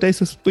puteai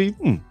să spui,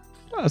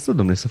 asta,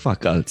 dom'le, să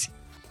facă alții.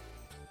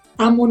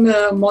 Am un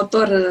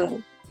motor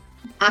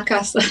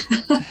acasă.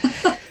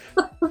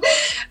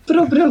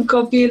 Propriul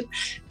copil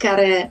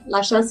care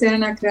la 6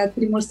 ani a creat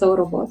primul său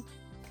robot,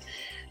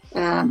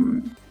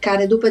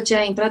 care după ce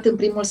a intrat în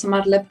primul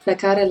Smart Lab pe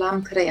care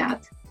l-am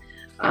creat,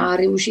 a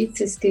reușit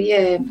să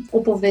scrie o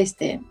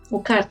poveste, o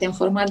carte în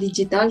format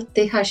digital,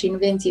 TH și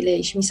invențiile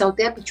ei, și mi s-au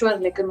tăiat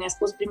picioarele când mi-a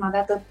spus prima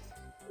dată: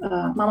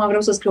 mama,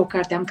 vreau să scriu o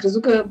carte. Am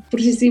crezut că pur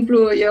și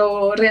simplu e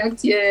o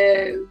reacție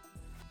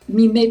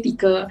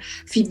mimetică,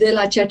 fidelă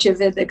la ceea ce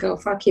vede că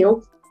fac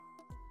eu.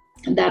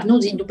 Dar nu,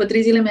 după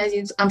 3 zile mi-a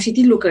zis: am și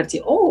titlul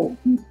cărții.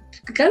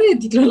 Care e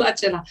titlul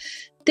acela?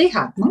 TH.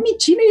 Mami,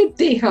 cine e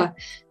TH?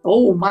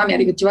 Mami,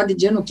 adică ceva de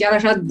genul, chiar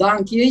așa,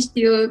 dank,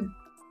 ești...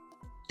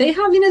 TH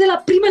vine de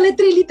la primele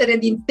 3 litere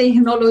din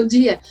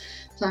tehnologie.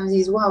 Și am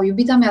zis: wow,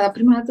 iubita mea, dar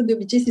prima dată de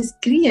obicei se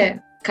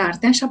scrie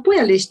cartea și apoi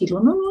alegi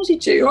titlul. Nu,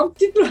 zice, eu am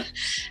titlul.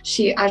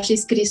 Și a și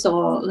scris-o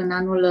în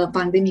anul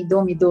pandemic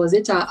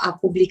 2020, a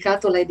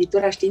publicat-o la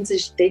editura Știință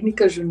și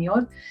Tehnică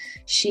Junior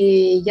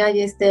și ea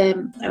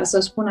este, să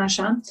spun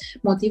așa,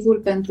 motivul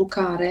pentru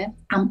care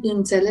am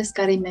înțeles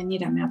care e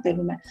menirea mea pe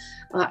lume.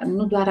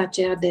 Nu doar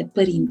aceea de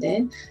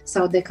părinte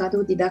sau de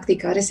cadru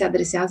didactic care se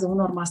adresează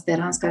unor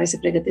masteranți care se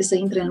pregătesc să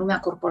intre în lumea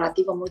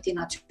corporativă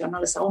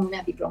multinațională sau în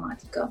lumea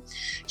diplomatică,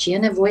 ci e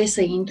nevoie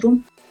să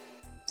intru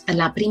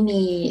la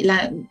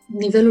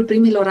nivelul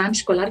primilor ani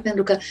școlari,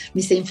 pentru că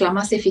mi se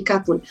inflamase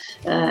ficatul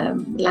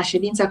la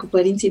ședința cu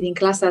părinții din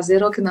clasa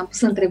 0 când am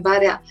pus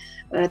întrebarea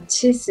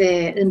ce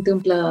se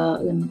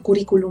întâmplă în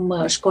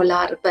curriculum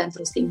școlar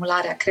pentru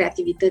stimularea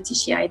creativității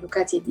și a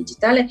educației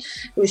digitale,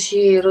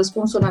 și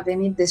răspunsul a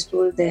venit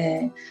destul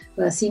de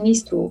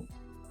sinistru,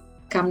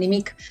 cam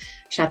nimic.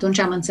 Și atunci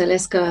am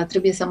înțeles că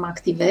trebuie să mă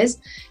activez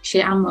și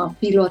am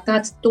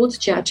pilotat tot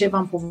ceea ce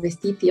v-am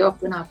povestit eu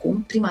până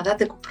acum, prima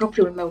dată cu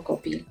propriul meu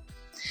copil.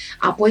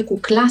 apoi cu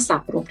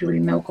clasa propriului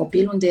meu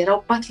copil, unde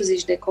erau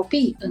 40 de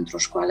copii într-o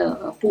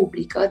școală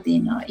publică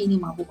din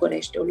inima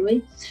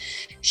Bucureștiului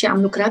și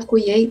am lucrat cu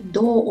ei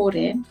 2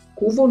 ore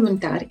cu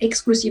voluntari,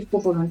 exclusiv cu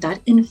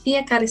voluntari, în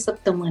fiecare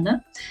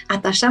săptămână.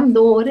 Atașam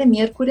 2 ore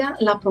miercurea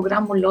la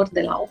programul lor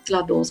de la 8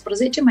 la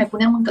 12, mai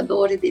puneam încă 2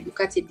 ore de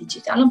educație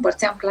digitală,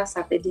 împărțeam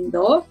clasa pe din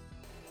 2,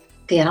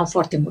 că erau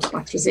foarte mulți,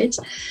 40.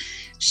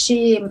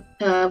 Și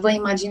vă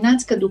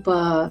imaginați că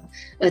după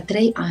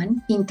 3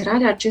 ani,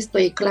 intrarea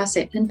acestei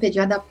clase în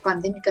perioada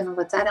pandemică în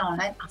învățarea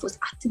online a fost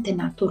atât de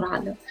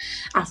naturală,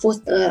 a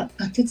fost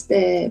atât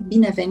de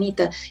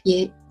binevenită.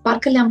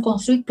 Parcă le-am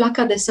construit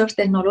placa de surf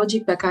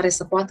tehnologic pe care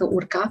să poată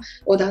urca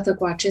odată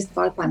cu acest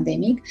val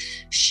pandemic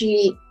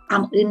și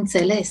am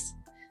înțeles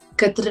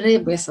că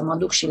trebuie să mă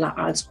duc și la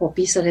alți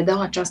copii, să le dau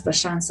această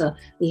șansă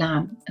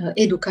la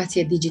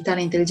educație digitală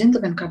inteligentă,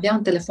 pentru că avea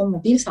un telefon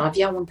mobil sau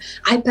avea un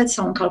iPad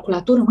sau un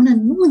calculator în mână,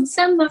 nu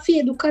înseamnă a fi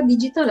educat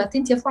digital.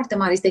 Atenție foarte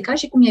mare. Este ca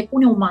și cum i-ai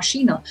pune o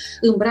mașină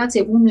în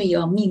brațe unui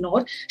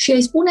minor și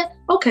îi spune,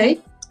 ok,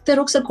 te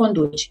rog să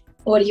conduci.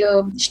 Ori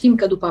știm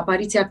că după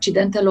apariția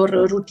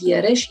accidentelor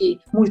rutiere și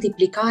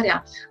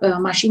multiplicarea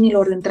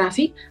mașinilor în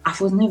trafic, a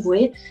fost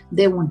nevoie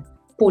de un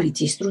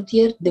polițist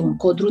rutier, de un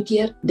cod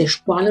rutier, de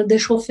școală de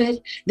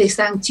șoferi, de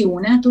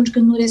sancțiune atunci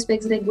când nu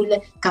respecti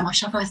regulile. Cam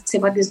așa se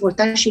va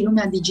dezvolta și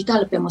lumea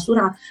digitală pe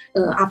măsura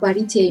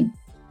apariției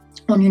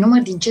unui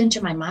număr din ce în ce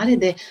mai mare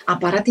de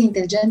aparate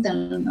inteligente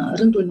în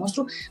rândul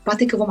nostru.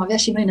 Poate că vom avea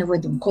și noi nevoie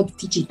de un cod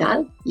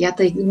digital.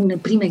 Iată, un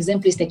prim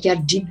exemplu este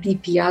chiar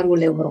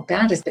GDPR-ul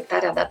european,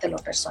 respectarea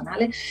datelor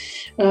personale,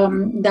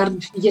 dar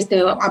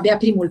este abia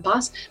primul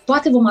pas.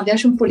 Poate vom avea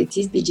și un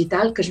polițist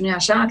digital, căci nu e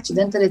așa,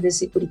 accidentele de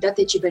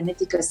securitate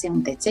cibernetică se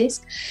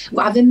întețesc.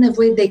 Avem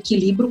nevoie de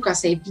echilibru ca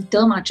să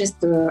evităm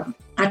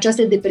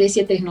această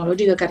depresie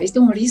tehnologică, care este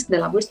un risc de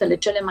la vârstele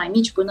cele mai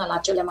mici până la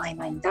cele mai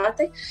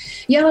înaintate,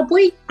 iar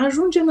apoi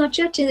ajungem la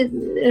ceea ce,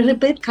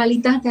 repet,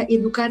 calitatea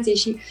educației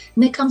și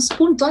ne cam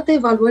spun toate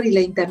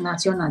evaluările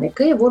internaționale,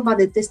 că e vorba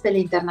de testele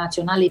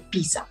internaționale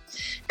PISA,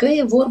 că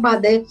e vorba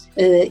de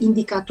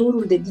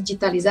indicatorul de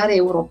digitalizare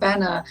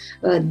europeană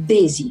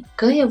DESI,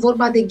 că e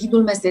vorba de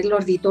ghidul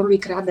meserilor viitorului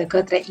creat de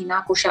către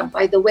INACU și,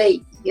 by the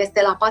way,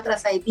 este la 4-a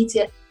sa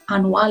ediție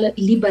anuală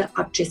liber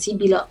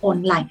accesibilă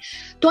online.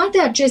 Toate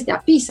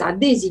acestea, PISA,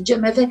 DESI,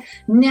 GMV,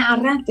 ne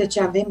arată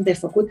ce avem de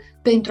făcut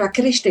pentru a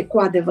crește cu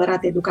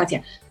adevărat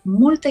educația.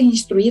 Multă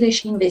instruire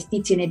și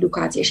investiții în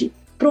educație și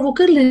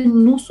provocările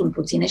nu sunt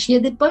puține și e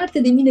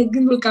departe de mine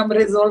gândul că am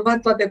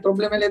rezolvat toate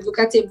problemele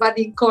educației, ba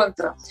din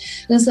contră.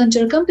 Însă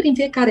încercăm prin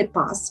fiecare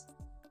pas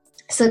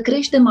să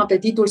creștem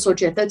apetitul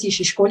societății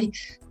și școlii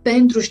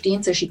pentru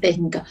știință și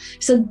tehnică,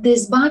 să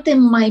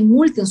dezbatem mai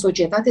mult în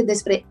societate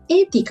despre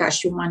etica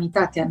și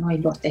umanitatea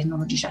noilor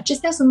tehnologii. Și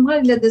acestea sunt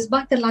marile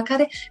dezbateri la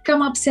care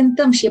cam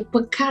absentăm și e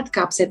păcat că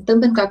absentăm,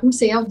 pentru că acum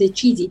se iau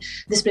decizii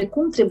despre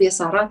cum trebuie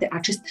să arate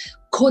acest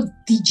cod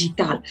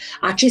digital,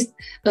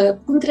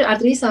 cum ar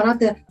trebui să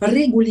arate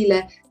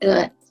regulile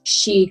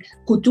și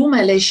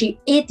cutumele și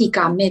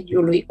etica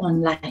mediului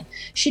online.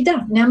 Și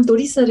da, ne-am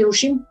dorit să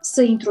reușim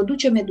să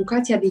introducem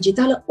educația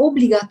digitală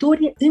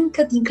obligatorie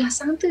încă din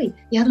clasa 1,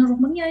 iar în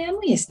România ea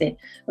nu este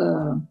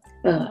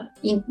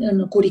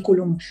în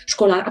curriculum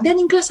școlar. Abia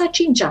din clasa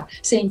 5-a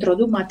se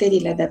introduc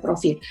materiile de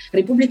profil.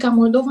 Republica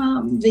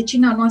Moldova,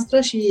 vecina noastră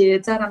și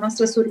țara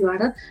noastră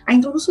surioară, a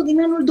introdus-o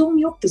din anul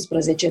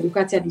 2018,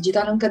 educația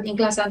digitală încă din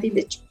clasa 1.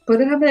 Deci,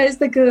 părerea mea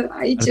este că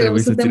aici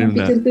suntem un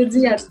pic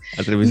întârziați.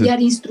 Iar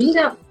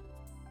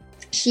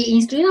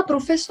instruirea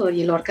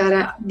profesorilor,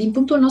 care, din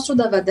punctul nostru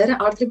de vedere,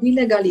 ar trebui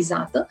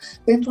legalizată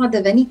pentru a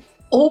deveni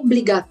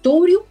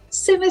obligatoriu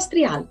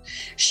semestrial.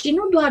 Și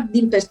nu doar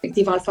din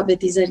perspectiva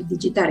alfabetizării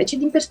digitale, ci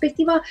din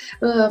perspectiva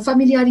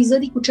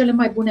familiarizării cu cele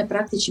mai bune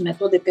practici și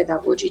metode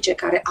pedagogice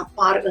care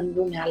apar în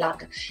lumea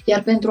largă.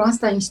 Iar pentru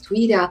asta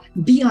instruirea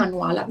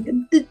bianuală,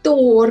 de 2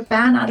 ori pe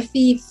an, ar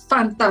fi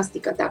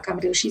fantastică dacă am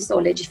reușit să o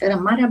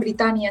legiferăm. Marea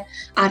Britanie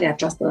are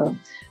această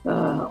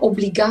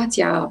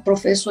obligația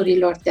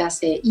profesorilor de a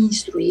se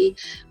instrui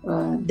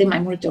de mai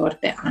multe ori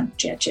pe an,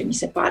 ceea ce mi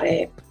se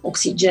pare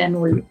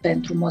oxigenul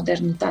pentru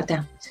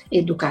modernitatea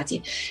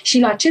educației. Și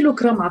la ce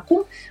lucrăm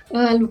acum?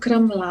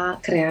 Lucrăm la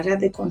crearea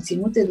de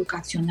conținut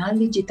educațional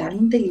digital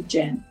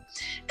inteligent,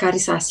 care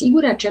să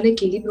asigure acel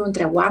echilibru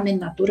între oameni,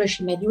 natură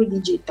și mediul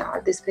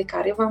digital, despre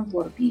care v-am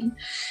vorbit,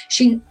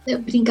 și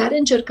prin care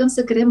încercăm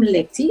să creăm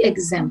lecții,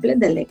 exemple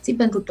de lecții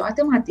pentru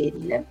toate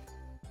materiile,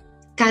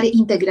 care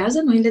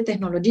integrează noile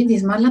tehnologii din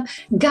Smart Lab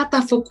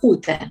gata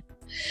făcute,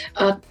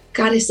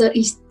 care să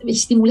îi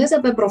stimuleze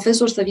pe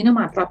profesori să vină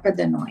mai aproape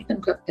de noi.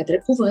 Pentru că, pe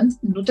drept cuvânt,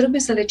 nu trebuie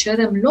să le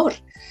cerem lor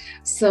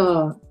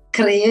să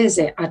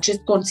creeze acest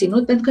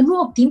conținut, pentru că nu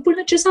au timpul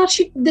necesar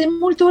și de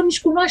multe ori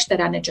nici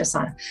cunoașterea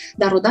necesară.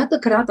 Dar odată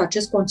creat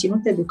acest conținut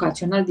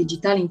educațional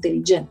digital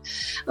inteligent,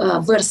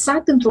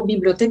 vărsat într-o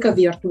bibliotecă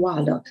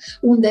virtuală,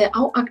 unde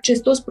au acces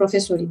toți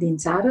profesorii din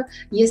țară,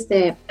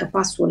 este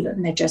pasul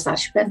necesar.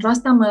 Și pentru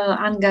asta am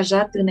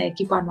angajat în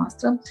echipa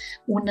noastră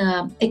un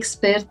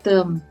expert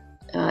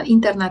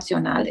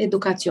internațional,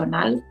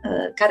 educațional,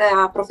 care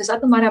a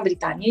profesat în Marea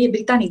Britanie, e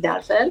britanic de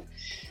altfel,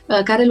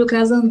 care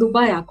lucrează în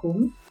Dubai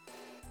acum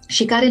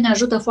și care ne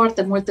ajută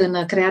foarte mult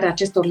în crearea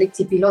acestor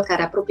lecții pilot,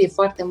 care apropie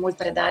foarte mult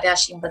predarea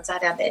și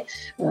învățarea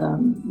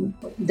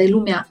de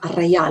lumea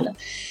reală.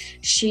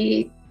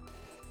 Și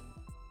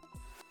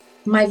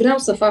mai vreau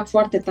să fac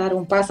foarte tare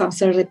un pas, am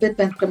să-l repet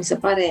pentru că mi se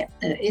pare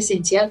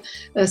esențial,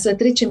 să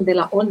trecem de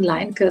la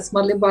online, că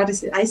Smart Lab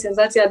ai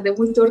senzația de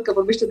multe ori că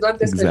vorbește doar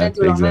despre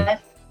mediul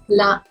online,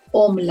 la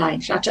online.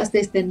 Și aceasta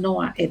este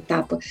noua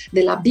etapă.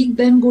 De la Big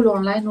Bang-ul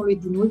online-ului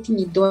din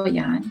ultimii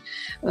 2 ani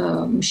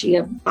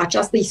și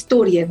această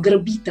istorie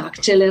grăbită,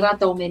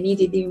 accelerată a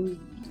omenirii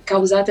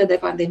cauzată de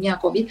pandemia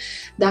COVID,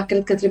 dar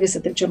cred că trebuie să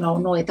trecem la o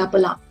nouă etapă,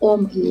 la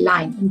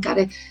online,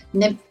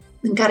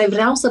 în care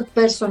vreau să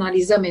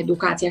personalizăm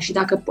educația și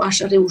dacă aș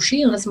reuși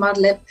în Smart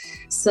Lab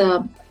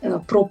să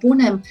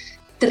propunem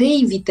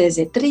 3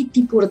 viteze, 3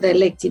 tipuri de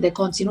lecții de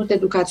conținut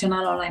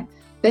educațional online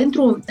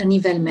pentru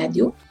nivel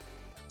mediu,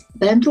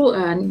 pentru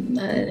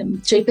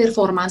cei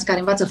performanți care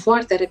învață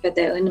foarte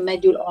repede în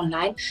mediul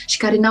online și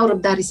care n-au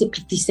răbdare, se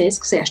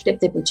plictisesc, să-i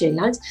aștepte pe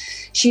ceilalți,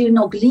 și în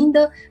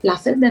oglindă, la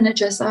fel de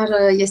necesară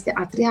este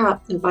a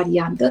 3-a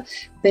variantă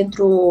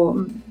pentru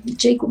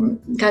cei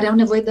care au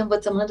nevoie de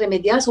învățământ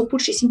remedial sau pur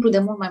și simplu de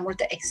mult mai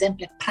multe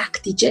exemple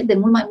practice, de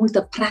mult mai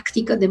multă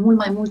practică, de mult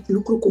mai mult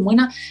lucru cu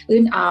mâna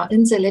în a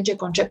înțelege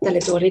conceptele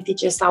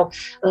teoretice sau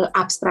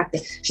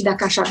abstracte. Și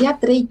dacă aș avea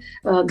 3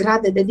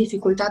 grade de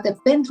dificultate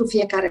pentru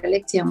fiecare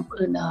lecție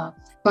în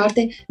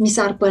parte, mi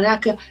s-ar părea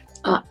că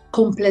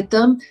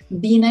completăm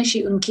bine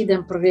și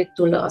închidem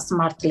proiectul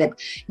Smart Lab.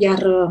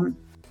 Iar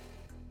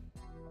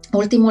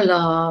ultimul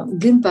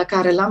gând pe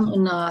care l-am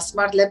în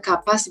Smart Lab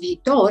ca pas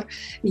viitor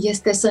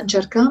este să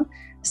încercăm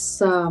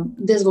să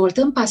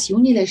dezvoltăm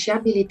pasiunile și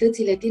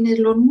abilitățile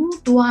tinerilor nu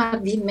doar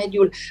din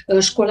mediul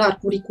școlar,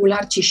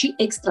 curricular, ci și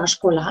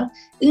extrașcolar,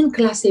 în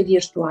clase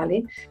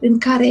virtuale, în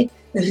care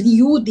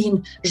Ryu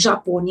din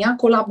Japonia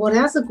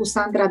colaborează cu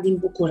Sandra din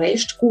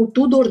București, cu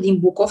Tudor din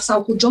Bucov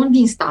sau cu John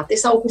din State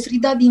sau cu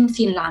Frida din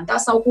Finlanda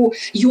sau cu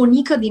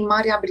Ionica din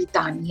Marea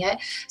Britanie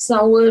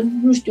sau,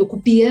 nu știu, cu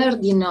Pierre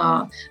din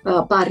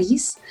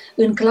Paris,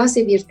 în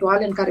clase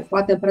virtuale în care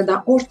poate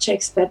preda orice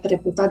expert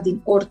reputat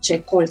din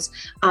orice colț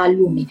al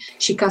lumii.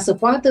 Și ca să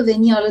poată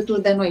veni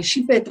alături de noi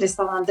și Petre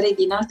sau Andrei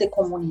din alte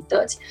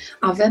comunități,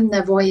 avem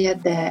nevoie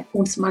de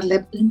un Smart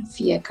Lab în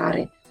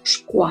fiecare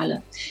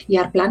școală.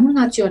 Iar Planul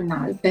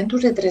Național pentru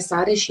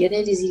Redresare și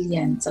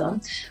Reziliență,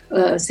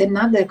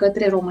 semnat de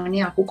către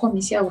România cu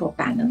Comisia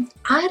Europeană,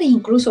 are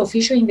inclus o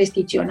fișă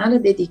investițională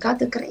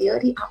dedicată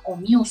creării a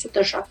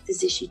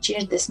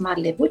 1175 de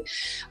Smart Lab-uri,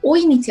 o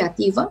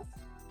inițiativă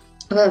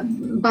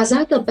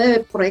bazată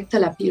pe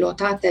proiectele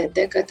pilotate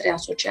de către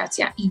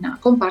Asociația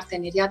INACO, în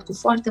parteneriat cu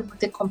foarte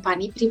multe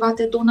companii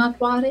private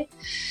donatoare,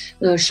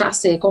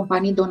 6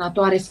 companii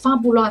donatoare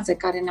fabuloase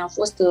care ne-au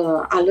fost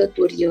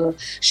alături,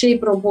 Shape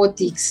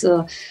Robotics,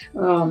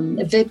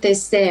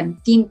 VTS,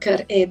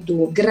 Tinker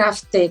Edu,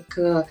 Graphtech,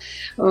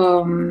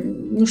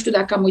 nu știu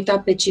dacă am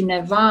uitat pe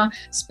cineva,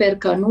 sper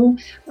că nu,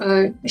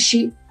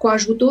 și cu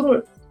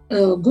ajutorul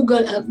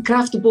Google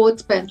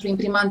Craftbot pentru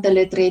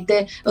imprimantele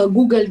 3D,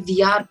 Google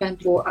VR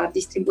pentru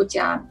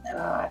distribuția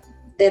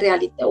de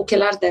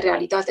ochelari de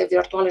realitate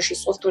virtuală și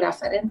softuri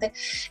aferente.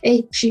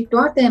 Și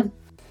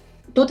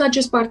tot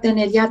acest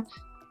parteneriat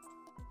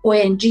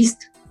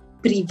ONG-ist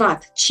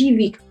privat,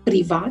 civic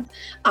privat,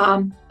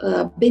 a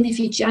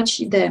beneficiat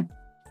și de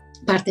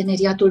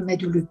parteneriatul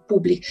mediului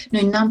public.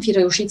 Noi n-am fi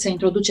reușit să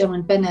introducem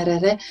în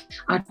PNRR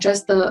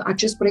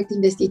acest proiect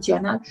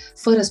investițional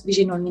fără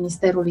sprijinul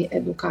Ministerului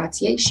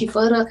Educației și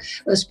fără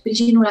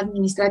sprijinul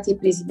administrației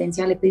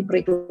prezidențiale prin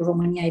proiectul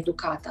România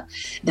Educată.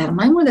 Dar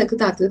mai mult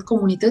decât atât,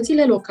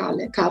 comunitățile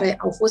locale, care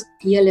au fost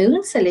ele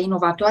însele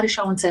inovatoare și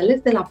au înțeles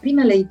de la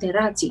primele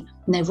iterații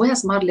nevoia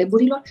Smart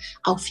Lab-urilor,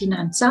 au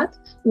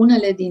finanțat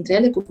unele dintre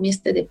ele, cum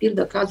este de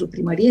pildă cazul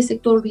primăriei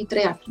sectorului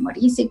 3, a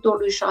primăriei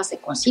sectorului 6,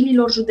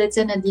 consiliilor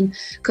județene din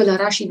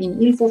Călăraș și din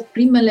Ilfov,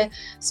 primele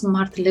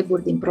Smart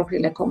Lab-uri din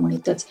propriile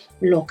comunități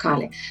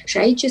locale. Și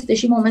aici este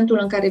și momentul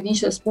în care vin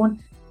să spun,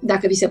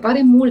 dacă vi se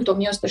pare mult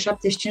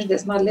 1175 de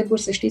Smart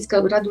Lab-uri, să știți că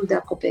gradul de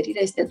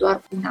acoperire este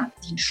doar una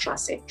din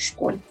 6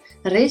 școli.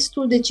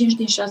 Restul de 5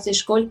 din 6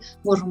 școli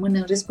vor rămâne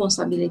în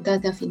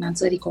responsabilitatea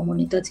finanțării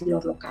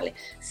comunităților locale,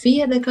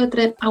 fie de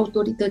către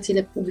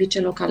autoritățile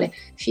publice locale,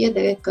 fie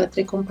de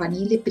către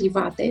companiile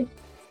private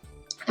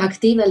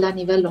active la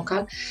nivel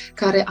local,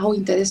 care au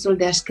interesul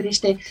de a-și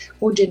crește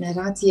o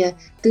generație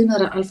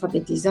tânără,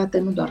 alfabetizată,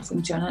 nu doar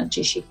funcțional,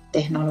 ci și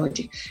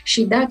tehnologic.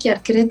 Și da, chiar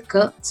cred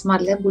că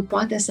Smart Lab-ul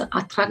poate să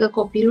atragă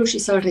copilul și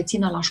să-l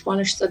rețină la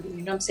școală și să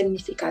diminuăm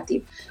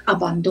semnificativ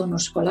abandonul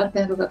școlar,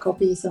 pentru că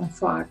copiii sunt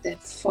foarte,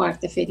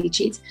 foarte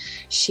fericiți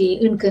și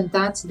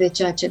încântați de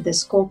ceea ce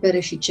descopere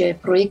și ce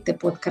proiecte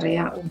pot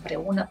crea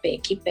împreună pe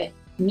echipe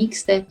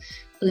mixte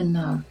în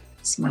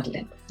Smart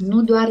Lab.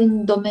 Nu doar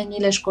în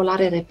domeniile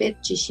școlare, repet,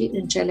 ci și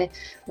în cele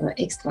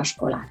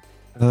extrașcolare.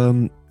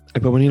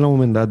 Ai pomenit la un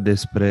moment dat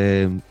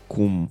despre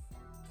cum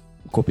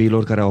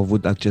copiilor care au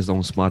avut acces la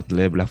un smart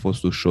lab le-a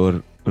fost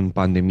ușor în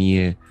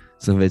pandemie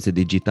să învețe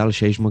digital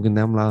și aici mă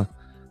gândeam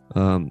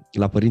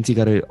la părinții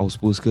care au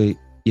spus că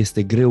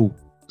este greu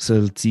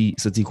să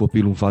ții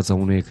copilul în fața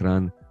unui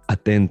ecran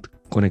atent,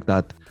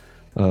 conectat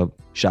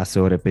 6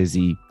 ore pe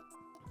zi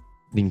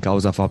din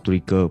cauza faptului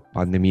că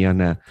pandemia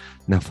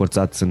ne-a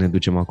forțat să ne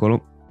ducem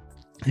acolo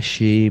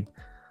și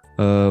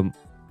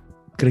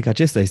cred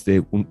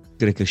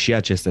că și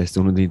acesta este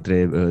unul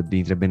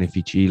dintre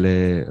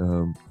beneficiile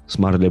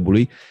Smart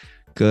Lab-ului,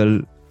 că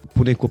îl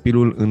pune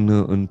copilul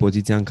în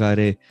poziția în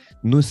care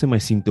nu se mai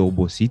simte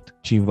obosit,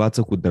 ci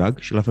învață cu drag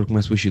și, la fel cum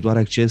ai spus și tu, are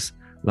acces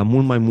la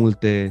mult mai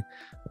multe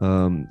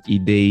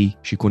idei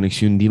și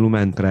conexiuni din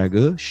lumea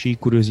întreagă și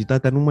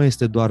curiozitatea nu mai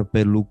este doar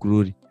pe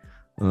lucruri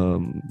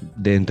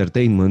de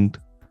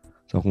entertainment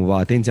sau cumva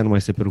atenția nu mai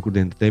este pe lucruri de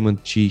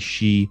entertainment, ci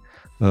și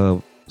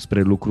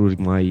spre lucruri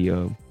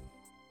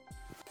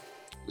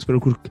spre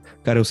lucruri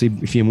care o să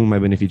fie mult mai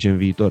benefice în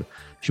viitor.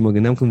 Și mă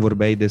gândeam când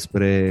vorbeai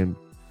despre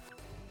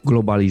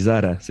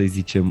globalizarea, să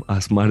zicem, a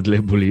Smart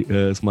Lab-ului,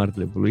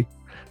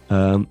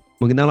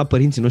 mă gândeam la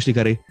părinții noștri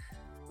care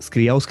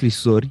scriau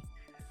scrisori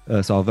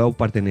sau aveau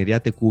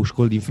parteneriate cu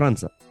școli din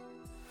Franța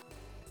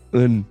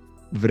în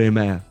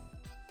vremea aia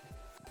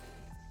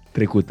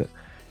trecută.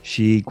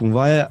 Și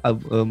cumva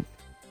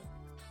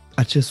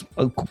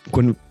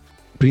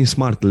prin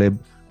Smart Lab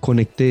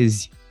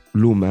conectezi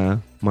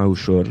lumea mai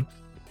ușor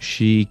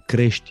și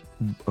crești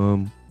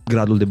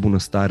gradul de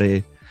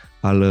bunăstare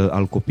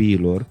al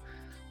copiilor.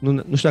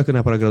 Nu știu dacă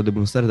neapărat gradul de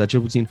bunăstare, dar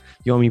cel puțin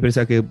eu am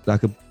impresia că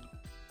dacă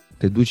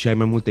te duci și ai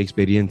mai multe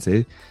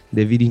experiențe,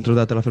 devii dintr-o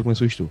dată, la fel cum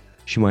spui tu,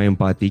 și mai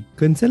empatic,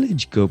 că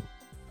înțelegi că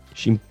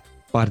și în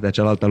partea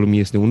cealaltă a lumii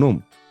este un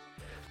om.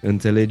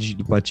 Înțelegi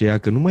după aceea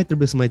că nu mai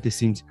trebuie să mai te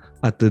simți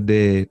atât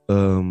de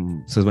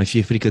să-ți mai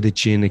fie frică de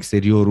ce e în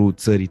exteriorul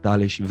țării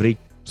tale și vrei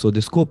să o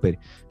descoperi.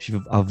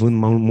 Și având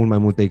mult mai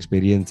multe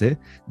experiențe,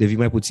 devii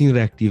mai puțin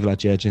reactiv la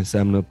ceea ce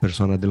înseamnă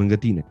persoana de lângă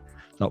tine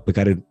sau pe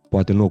care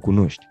poate nu o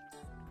cunoști.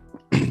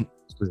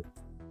 Scuze.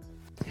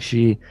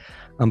 Și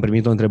am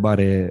primit o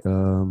întrebare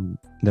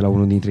de la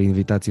unul dintre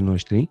invitații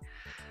noștri,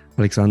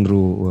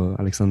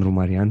 Alexandru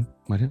Marian,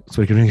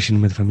 sper că nu e și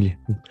nume de familie.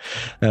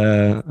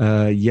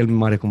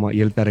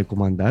 El te-a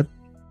recomandat,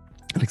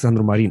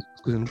 Alexandru Marin,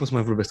 scuze, nu pot să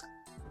mai vorbesc.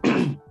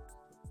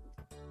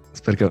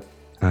 Sper că,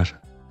 așa.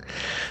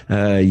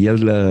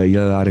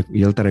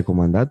 El te-a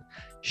recomandat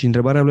și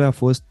întrebarea lui a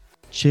fost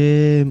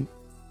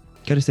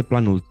care este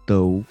planul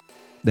tău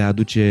de a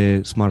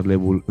aduce Smart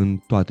Lab-ul în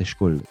toate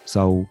școlile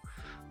sau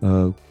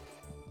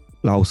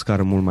la o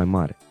scară mult mai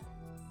mare?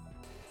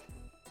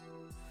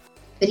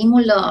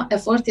 Primul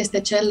efort este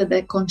cel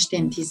de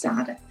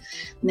conștientizare.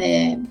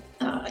 Ne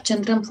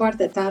centrăm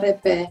foarte tare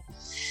pe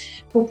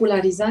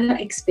popularizarea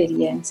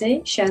experienței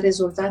și a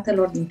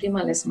rezultatelor din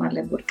primele Smart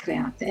Lab-uri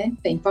create,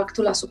 pe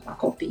impactul asupra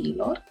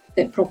copiilor,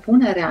 pe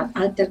propunerea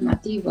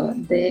alternativă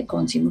de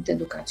conținut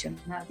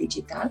educațional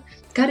digital,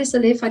 care să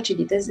le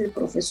faciliteze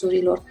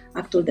profesorilor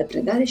actul de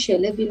predare și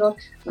elevilor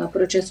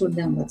procesul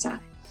de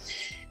învățare.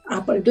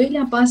 Al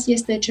doilea pas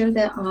este cel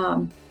de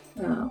a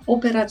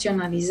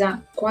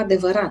operaționaliza cu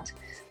adevărat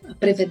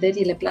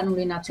prevederile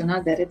Planului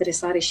Național de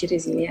Redresare și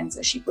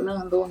Reziliență și până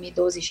în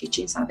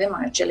 2025 să avem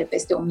acele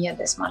peste 1000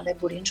 de Smart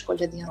Lab-uri în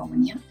școlile din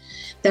România.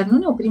 Dar nu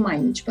ne oprim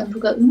aici, pentru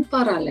că în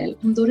paralel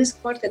îmi doresc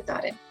foarte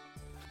tare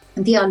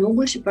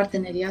dialogul și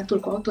parteneriatul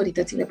cu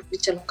autoritățile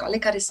publice locale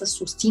care să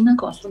susțină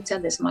construcția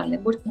de Smart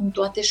Lab-uri în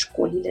toate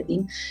școlile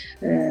din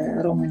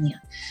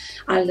România.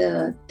 Al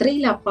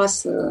treilea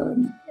pas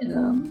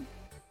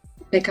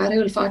pe care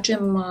îl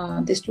facem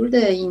destul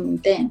de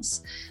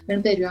intens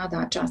în perioada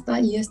aceasta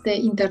este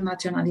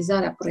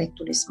internaționalizarea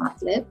proiectului Smart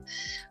Lab,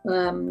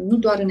 nu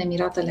doar în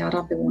Emiratele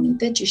Arabe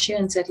Unite, ci și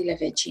în țările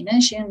vecine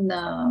și în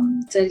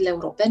țările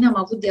europene. Am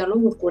avut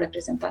dialoguri cu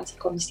reprezentanții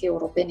Comisiei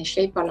Europene și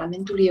ai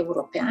Parlamentului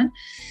European,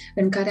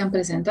 în care am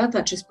prezentat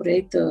acest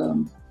proiect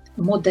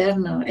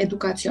modern,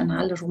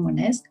 educațional,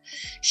 românesc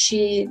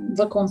și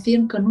vă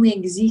confirm că nu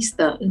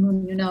există în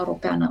Uniunea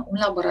Europeană un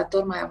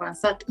laborator mai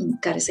avansat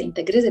care să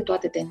integreze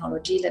toate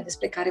tehnologiile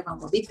despre care v-am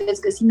vorbit.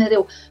 Veți găsi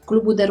mereu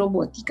clubul de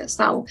robotică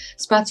sau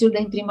spațiul de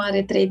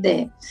imprimare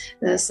 3D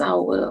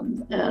sau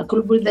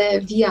clubul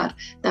de VR,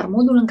 dar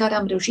modul în care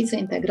am reușit să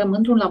integrăm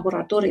într-un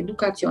laborator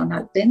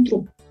educațional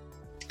pentru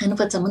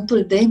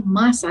învățământul de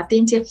masă,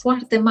 atenție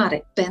foarte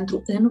mare,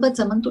 pentru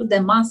învățământul de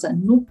masă,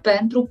 nu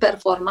pentru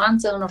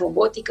performanță în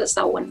robotică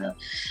sau în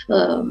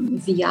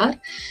VR,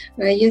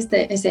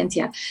 este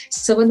esențial.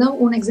 Să vă dau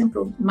un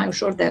exemplu mai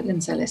ușor de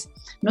înțeles.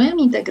 Noi am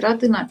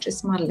integrat în acest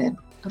Smart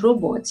Lab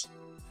roboți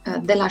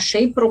de la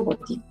Shape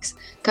Robotics,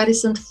 care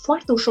sunt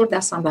foarte ușor de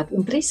asamblat.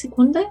 În 3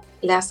 secunde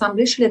le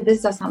asamblez și le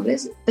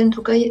dezasamblez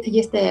pentru că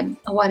este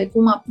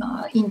oarecum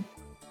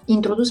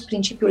introdus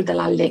principiul de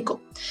la Lego.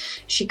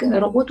 Și când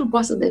robotul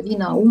poate să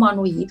devină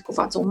umanoid, cu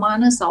față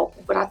umană sau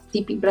cu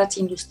tipic braț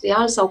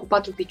industrial sau cu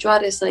 4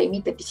 picioare să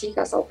emite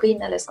pisica sau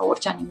câinele sau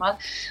orice animal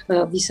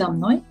visăm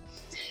noi,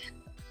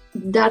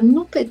 dar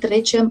nu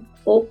petrecem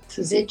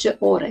 8-10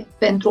 ore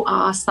pentru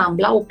a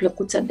asambla o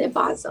plăcuță de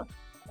bază.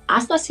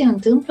 Asta se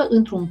întâmplă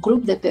într-un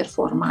club de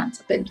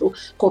performanță pentru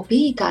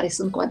copiii care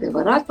sunt cu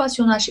adevărat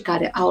pasionați și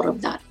care au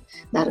răbdare.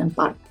 Dar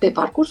pe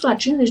parcursul a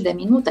 50 de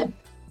minute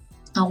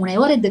a unei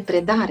ore de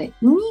predare,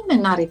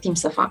 nimeni nu are timp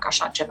să facă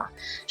așa ceva.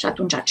 Și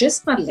atunci acest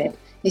Smart Lab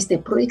este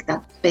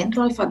proiectat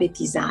pentru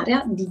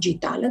alfabetizarea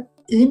digitală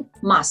în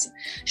masă.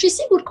 Și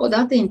sigur că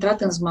odată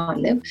intrat în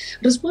Smart Lab,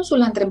 răspunsul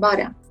la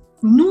întrebarea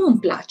nu îmi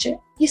place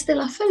este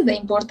la fel de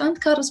important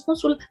ca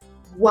răspunsul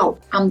wow,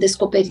 am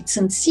descoperit,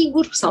 sunt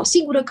sigur sau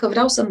sigură că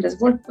vreau să-mi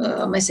dezvolt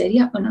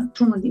meseria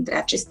într-unul dintre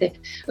aceste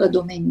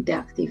domenii de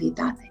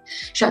activitate.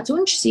 Și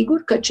atunci,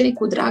 sigur că cei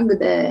cu drag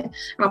de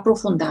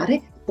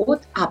aprofundare pot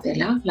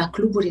apela la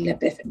cluburile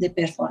de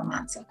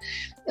performanță.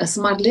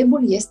 Smart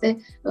Lab-ul este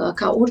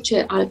ca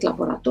orice alt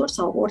laborator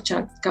sau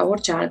ca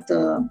orice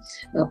altă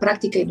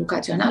practică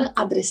educațională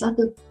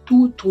adresată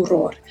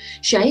tuturor.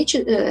 Și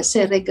aici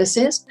se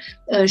regăsesc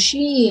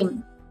și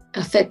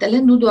fetele,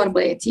 nu doar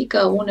băieții,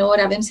 că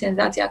uneori avem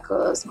senzația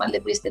că Smart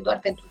Lab este doar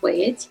pentru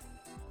băieți.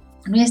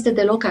 Nu este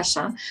deloc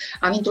așa.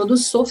 Am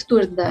introdus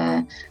softuri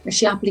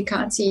și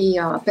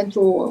aplicații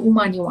pentru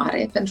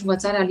umanioare, pentru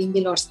învățarea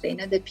limbilor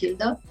străine, de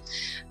pildă,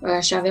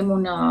 și avem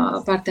un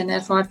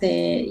partener foarte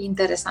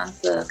interesant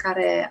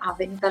care a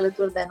venit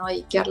alături de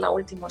noi chiar la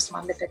ultimul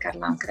Smart Lab pe care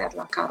l-am creat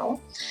la Caro,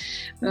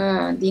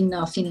 din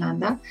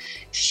Finlanda.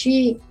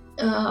 Și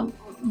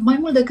mai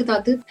mult decât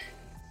atât,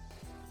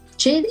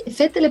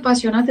 fetele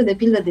pasionate de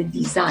pildă de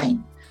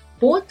design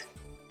pot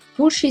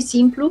pur și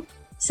simplu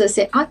să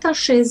se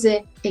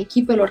atașeze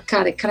echipelor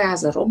care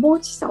creează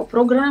roboți sau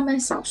programe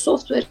sau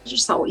software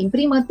sau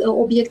imprimă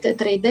obiecte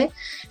 3D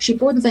și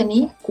pot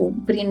veni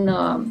prin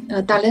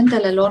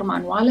talentele lor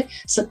manuale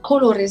să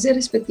coloreze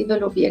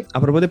respectivele obiecte.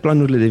 Apropo de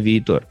planurile de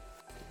viitor,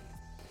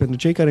 pentru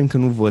cei care încă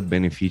nu văd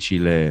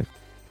beneficiile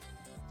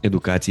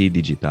educației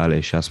digitale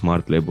și a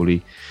Smart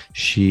Lab-ului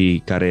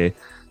și care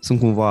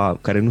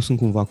nu sunt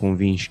cumva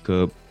convinși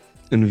că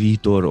în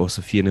viitor o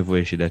să fie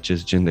nevoie și de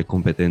acest gen de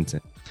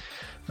competențe,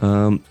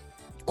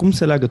 cum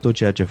se leagă tot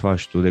ceea ce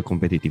faci tu de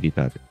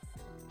competitivitate?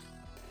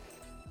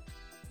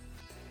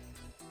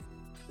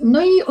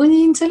 Noi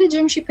îi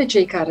înțelegem și pe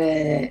cei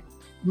care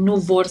nu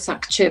vor să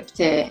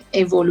accepte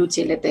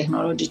evoluțiile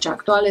tehnologice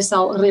actuale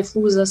sau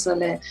refuză să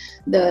le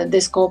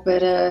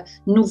descopere,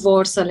 nu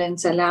vor să le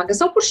înțeleagă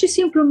sau pur și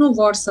simplu nu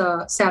vor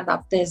să se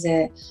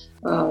adapteze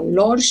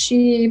lor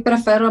și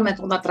preferă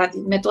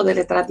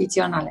metodele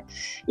tradiționale.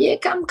 E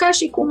cam ca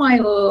și cum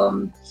ai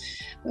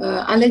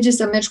alege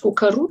să mergi cu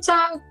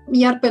căruța,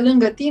 iar pe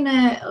lângă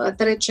tine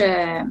trece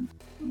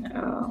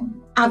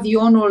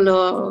avionul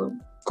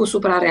cu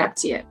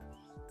suprareacție.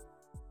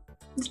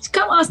 Deci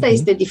cam asta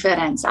este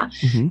diferența.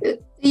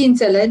 Îi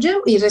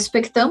înțelegem, îi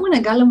respectăm în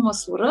egală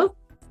măsură.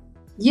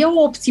 E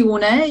o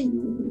opțiune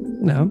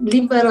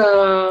liberă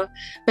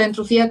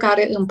pentru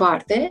fiecare în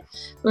parte.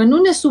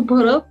 Nu ne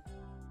supără,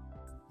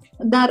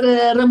 dar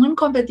rămân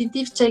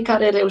competitivi cei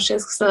care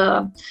reușesc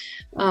să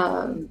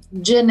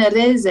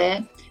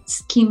genereze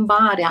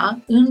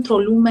schimbarea într-o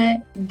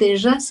lume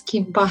deja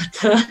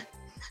schimbată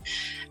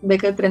de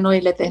către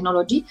noile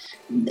tehnologii.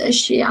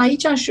 Și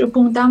aici aș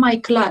puncta mai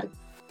clar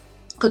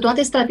că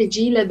toate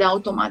strategiile de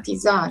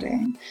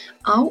automatizare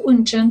au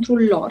în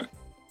centrul lor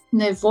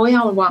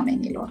nevoia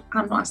oamenilor,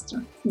 a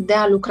noastră, de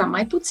a lucra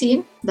mai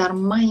puțin, dar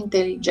mai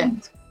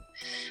inteligent,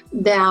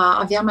 de a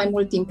avea mai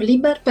mult timp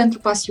liber pentru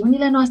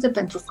pasiunile noastre,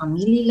 pentru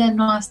familiile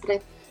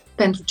noastre,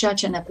 pentru ceea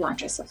ce ne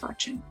place să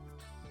facem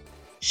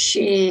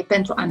și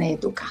pentru a ne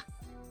educa.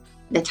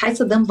 Deci hai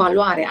să dăm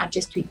valoare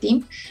acestui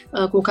timp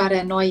cu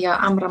care noi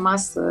am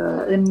rămas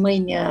în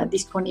mâini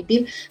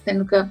disponibil,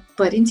 pentru că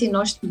părinții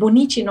noștri,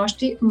 bunicii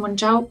noștri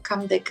munceau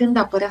cam de când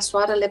apărea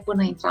soarele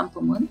până intra în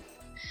pământ.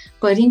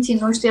 Părinții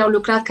noștri au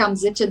lucrat cam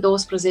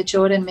 10-12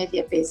 ore în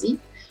medie pe zi.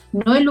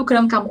 Noi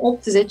lucrăm cam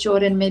 8-10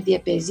 ore în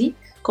medie pe zi.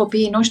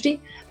 Copiii noștri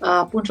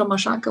puncem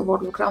așa că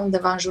vor lucra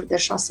undeva în jur de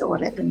 6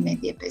 ore în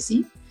medie pe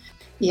zi,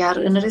 iar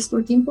în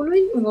restul timpului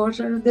vor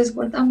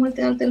dezvolta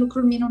multe alte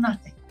lucruri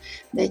minunate.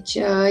 Deci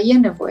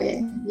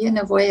e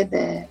nevoie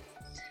de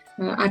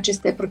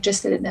aceste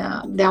procese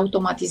de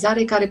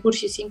automatizare care pur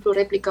și simplu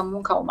replică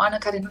munca umană,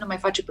 care nu ne mai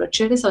face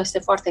plăcere sau este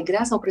foarte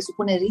grea sau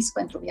presupune risc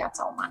pentru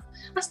viața umană.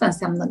 Asta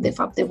înseamnă, de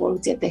fapt,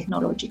 evoluție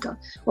tehnologică.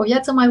 O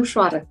viață mai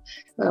ușoară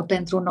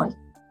pentru noi.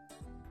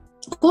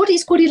 Cu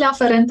riscurile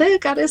aferente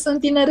care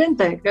sunt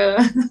inerente, că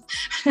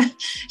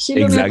și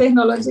lumea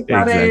tehnologică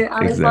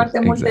are foarte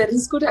multe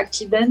riscuri,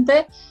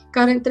 accidente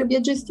care trebuie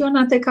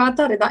gestionate ca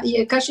atare. Dar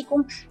e ca și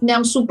cum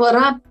ne-am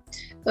supărat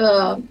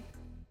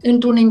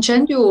într-un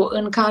incendiu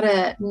în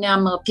care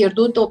ne-am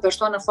pierdut o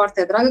persoană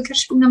foarte dragă, chiar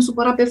și cum ne-am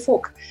supărat pe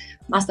foc.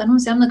 Asta nu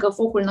înseamnă că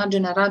focul n-a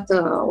generat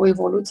o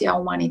evoluție a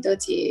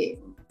umanității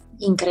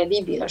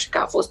incredibilă și că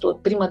a fost o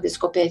primă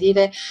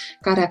descoperire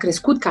care a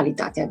crescut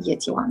calitatea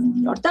vieții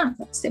oamenilor. Da,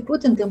 se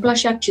pot întâmpla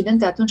și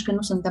accidente atunci când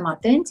nu suntem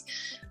atenți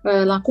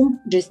la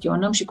cum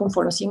gestionăm și cum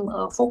folosim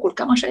focul.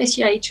 Cam așa e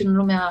și aici în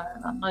lumea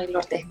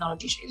noilor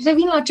tehnologii.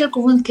 Revin la acel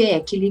cuvânt cheie,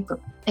 echilibru.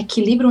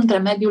 Echilibru între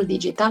mediul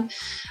digital,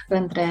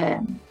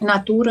 între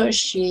natură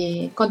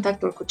și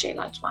contactul cu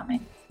ceilalți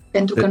oameni.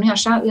 Pentru că nu e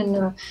așa,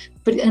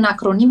 în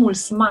acronimul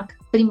SMAC,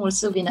 primul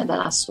S vine de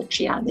la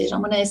social, deci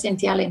rămâne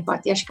esențială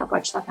empatia și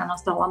capacitatea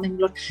noastră a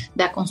oamenilor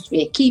de a construi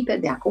echipe,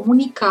 de a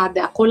comunica, de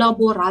a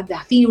colabora, de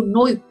a fi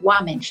noi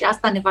oameni și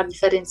asta ne va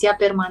diferenția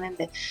permanent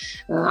de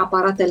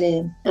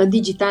aparatele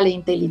digitale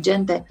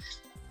inteligente.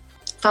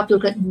 Faptul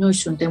că noi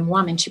suntem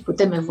oameni și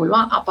putem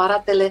evolua,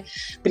 aparatele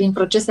prin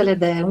procesele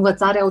de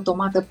învățare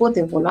automată pot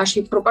evolua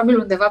și probabil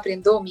undeva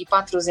prin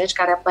 2040,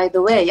 care, by the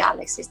way,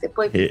 Alex, este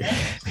bine.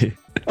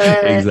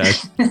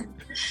 Exact.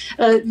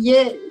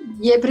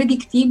 E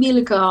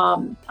predictibil că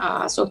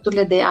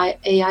softurile de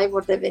AI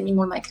vor deveni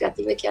mult mai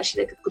creative chiar și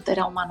decât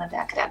puterea umană de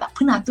a crea. Dar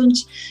până atunci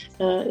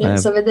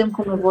să vedem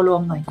cum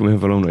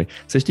evoluăm noi.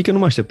 Să știi că nu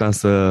mă așteptam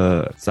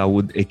să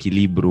aud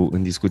echilibru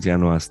în discuția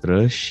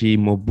noastră și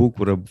mă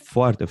bucură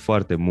foarte,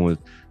 foarte mult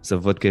să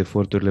văd că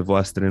eforturile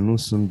voastre nu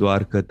sunt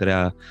doar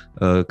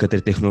către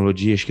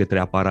tehnologie și către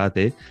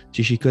aparate,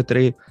 ci și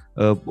către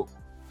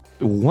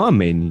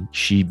oameni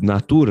și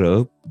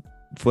natură,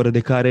 fără de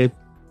care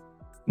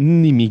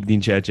nimic din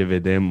ceea ce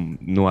vedem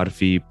nu ar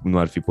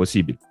fi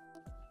posibil.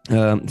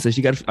 Să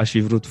știi că aș fi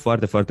vrut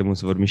foarte, foarte mult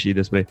să vorbim și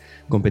despre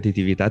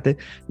competitivitate,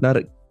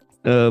 dar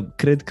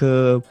cred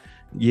că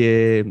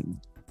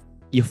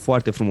e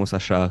foarte frumos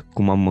așa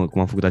cum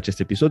am făcut acest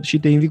episod și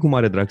te invit cu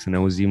mare drag să ne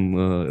auzim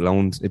la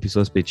un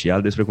episod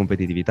special despre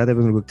competitivitate,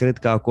 pentru că cred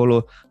că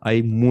acolo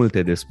ai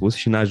multe de spus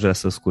și n-aș vrea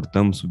să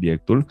scurtăm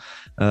subiectul.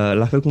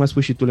 La fel cum ai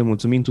spus și tu, le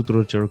mulțumim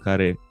tuturor celor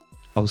care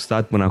au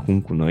stat până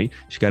acum cu noi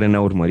și care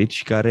ne-au urmărit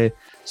și care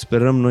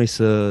sperăm noi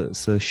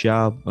să-și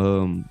ia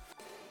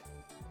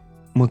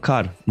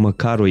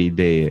măcar o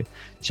idee,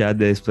 cea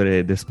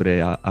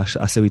despre a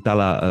se uita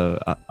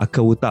a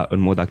căuta în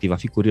mod activ, a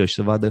fi curios și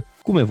să vadă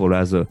cum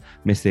evoluează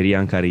meseria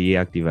în care ei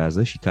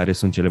activează și care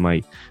sunt cele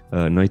mai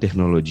noi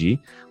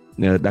tehnologii.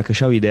 Dacă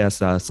și-au ideea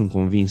asta, sunt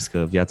convins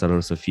că viața lor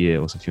o să fie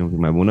un pic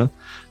mai bună,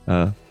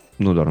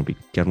 nu doar un pic,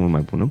 chiar mult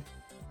mai bună.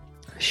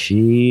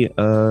 Și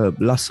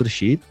la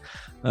sfârșit,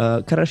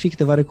 care ar fi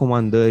câteva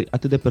recomandări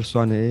atât de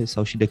persoane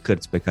sau și de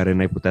cărți pe care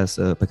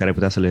ai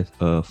putea să le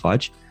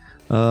faci,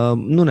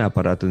 nu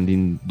neapărat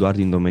doar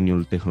din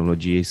domeniul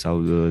tehnologiei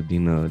sau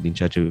din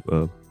ceea ce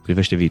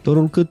privește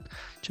viitorul, cât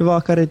ceva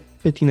care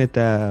pe tine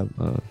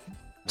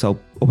sau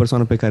o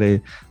persoană pe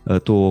care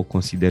tu o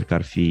consideri că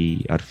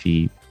ar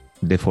fi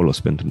de folos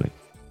pentru noi.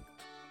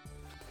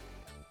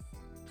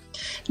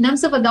 N-am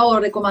să vă dau o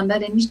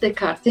recomandare nici de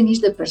carte, nici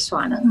de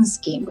persoană. În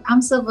schimb, am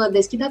să vă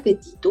deschid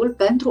apetitul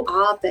pentru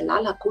a apela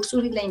la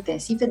cursurile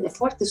intensive de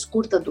foarte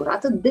scurtă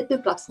durată de pe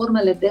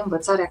platformele de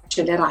învățare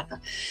accelerată.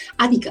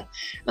 Adică,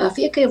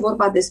 fie că e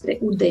vorba despre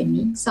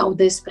Udemy sau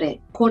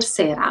despre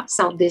Coursera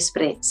sau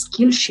despre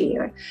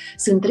Skillshare,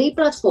 sunt 3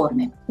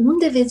 platforme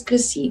unde veți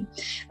găsi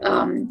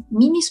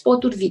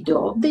mini-spoturi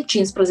video de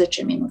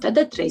 15 minute,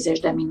 de 30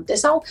 de minute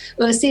sau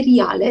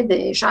seriale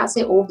de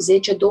 6, 8,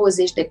 10,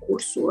 20 de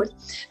cursuri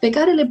pe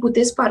care le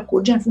puteți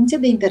parcurge în funcție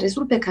de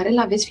interesul pe care îl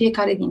aveți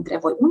fiecare dintre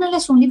voi. Unele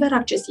sunt liber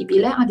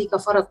accesibile, adică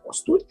fără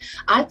costuri,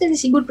 altele,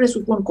 desigur,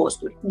 presupun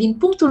costuri. Din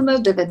punctul meu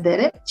de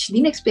vedere și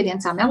din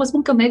experiența mea, vă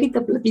spun că merită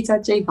plătiți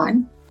acei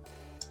bani.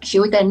 Și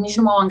uite, nici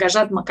nu m-au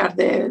angajat măcar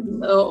de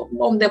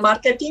om de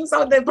marketing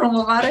sau de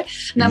promovare,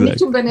 n-am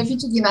niciun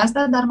beneficiu din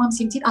asta, dar m-am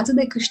simțit atât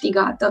de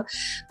câștigată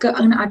că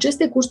în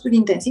aceste cursuri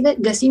intensive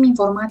găsim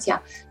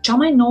informația cea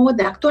mai nouă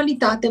de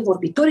actualitate,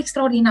 vorbitori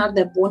extraordinar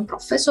de buni,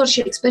 profesori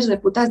și experți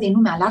reputați din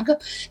lumea largă,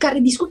 care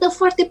discută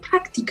foarte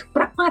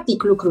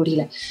pragmatic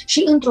lucrurile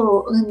și în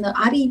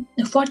arii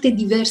foarte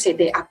diverse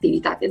de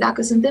activitate.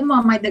 Dacă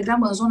suntem mai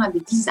degrabă în zona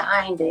de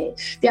design, de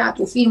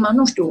teatru, film,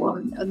 nu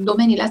știu,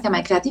 domeniile astea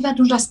mai creative,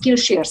 atunci la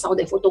Skillshare sau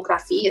de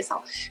fotografie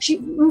și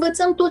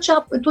învățăm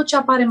tot ce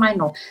apare mai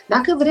nou.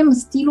 Dacă vrem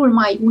stilul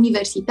mai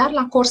universitar,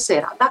 la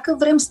Coursera. Dacă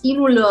vrem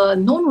stilul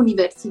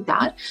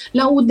non-universitar,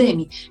 la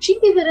Udemy. Și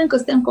indiferent că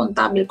suntem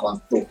contabili,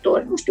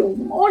 constructori, nu știu,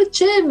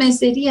 orice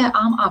meserie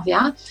am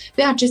avea,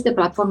 pe aceste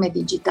platforme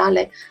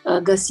digitale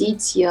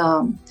găsiți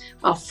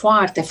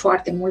foarte,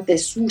 foarte multe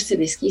surse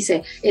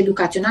deschise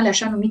educaționale,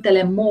 așa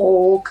numitele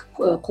MOOC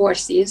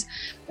courses,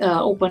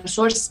 open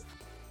source.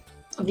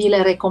 Vi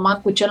le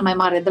recomand cu cel mai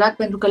mare drag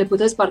pentru că le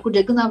puteți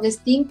parcurge când aveți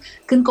timp,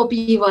 când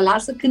copiii vă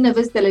lasă, când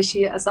nevestele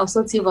sau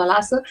soții vă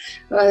lasă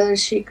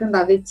și când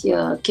aveți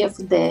chef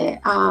de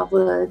a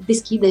vă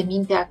deschide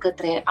mintea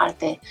către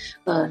alte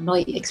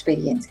noi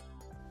experiențe.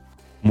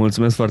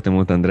 Mulțumesc foarte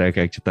mult, Andreea, că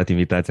ai acceptat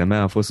invitația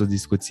mea. A fost o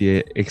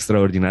discuție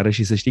extraordinară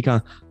și să știi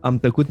că am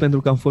tăcut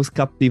pentru că am fost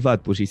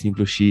captivat pur și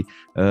simplu și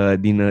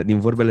din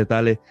vorbele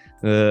tale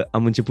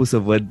am început să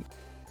văd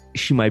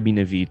și mai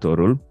bine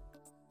viitorul.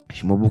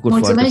 Și mă bucur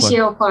Mulțumesc și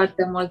eu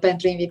foarte mult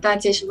pentru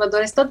invitație și vă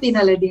doresc tot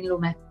binele din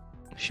lume.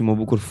 Și mă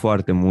bucur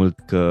foarte mult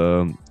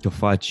că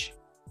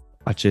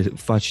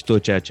faci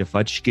tot ceea ce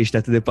faci și că ești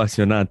atât de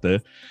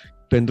pasionată,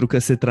 pentru că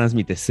se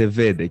transmite, se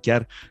vede.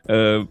 Chiar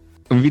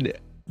îmi vine,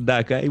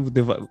 dacă ai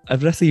undeva, aș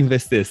vrea să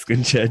investesc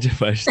în ceea ce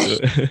faci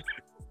tu.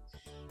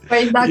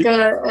 Păi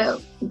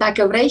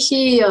dacă vrei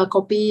și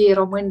copiii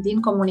români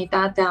din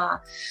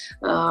comunitatea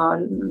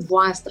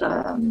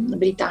voastră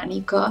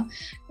britanică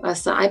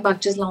să aibă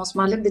acces la un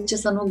SmartLab, de ce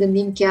să nu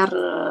gândim chiar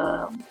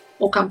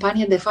o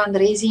campanie de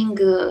fundraising,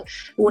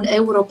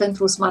 €1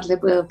 pentru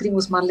primul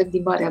SmartLab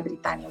din Marea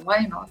Britanie?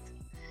 Why not?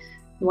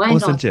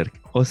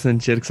 O să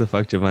încerc să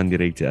fac ceva în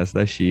direcția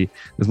asta și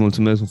îți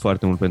mulțumesc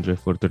foarte mult pentru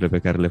eforturile pe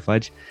care le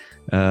faci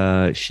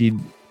și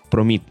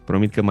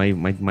promit că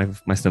mai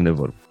stăm de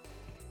vorbă.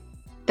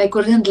 Pe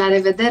curând, la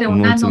revedere,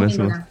 un an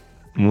minunat.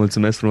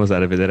 Mulțumesc frumos, la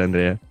revedere,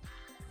 Andreea.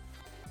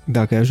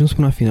 Dacă ai ajuns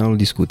până la finalul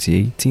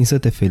discuției, țin să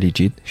te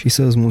felicit și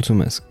să îți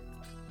mulțumesc.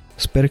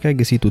 Sper că ai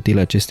găsit utile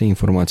aceste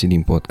informații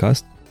din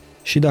podcast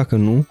și dacă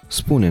nu,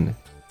 spune-ne.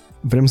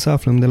 Vrem să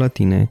aflăm de la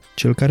tine,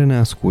 cel care ne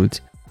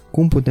asculți,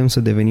 cum putem să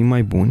devenim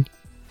mai buni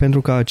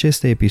pentru ca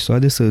aceste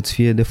episoade să îți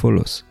fie de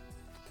folos.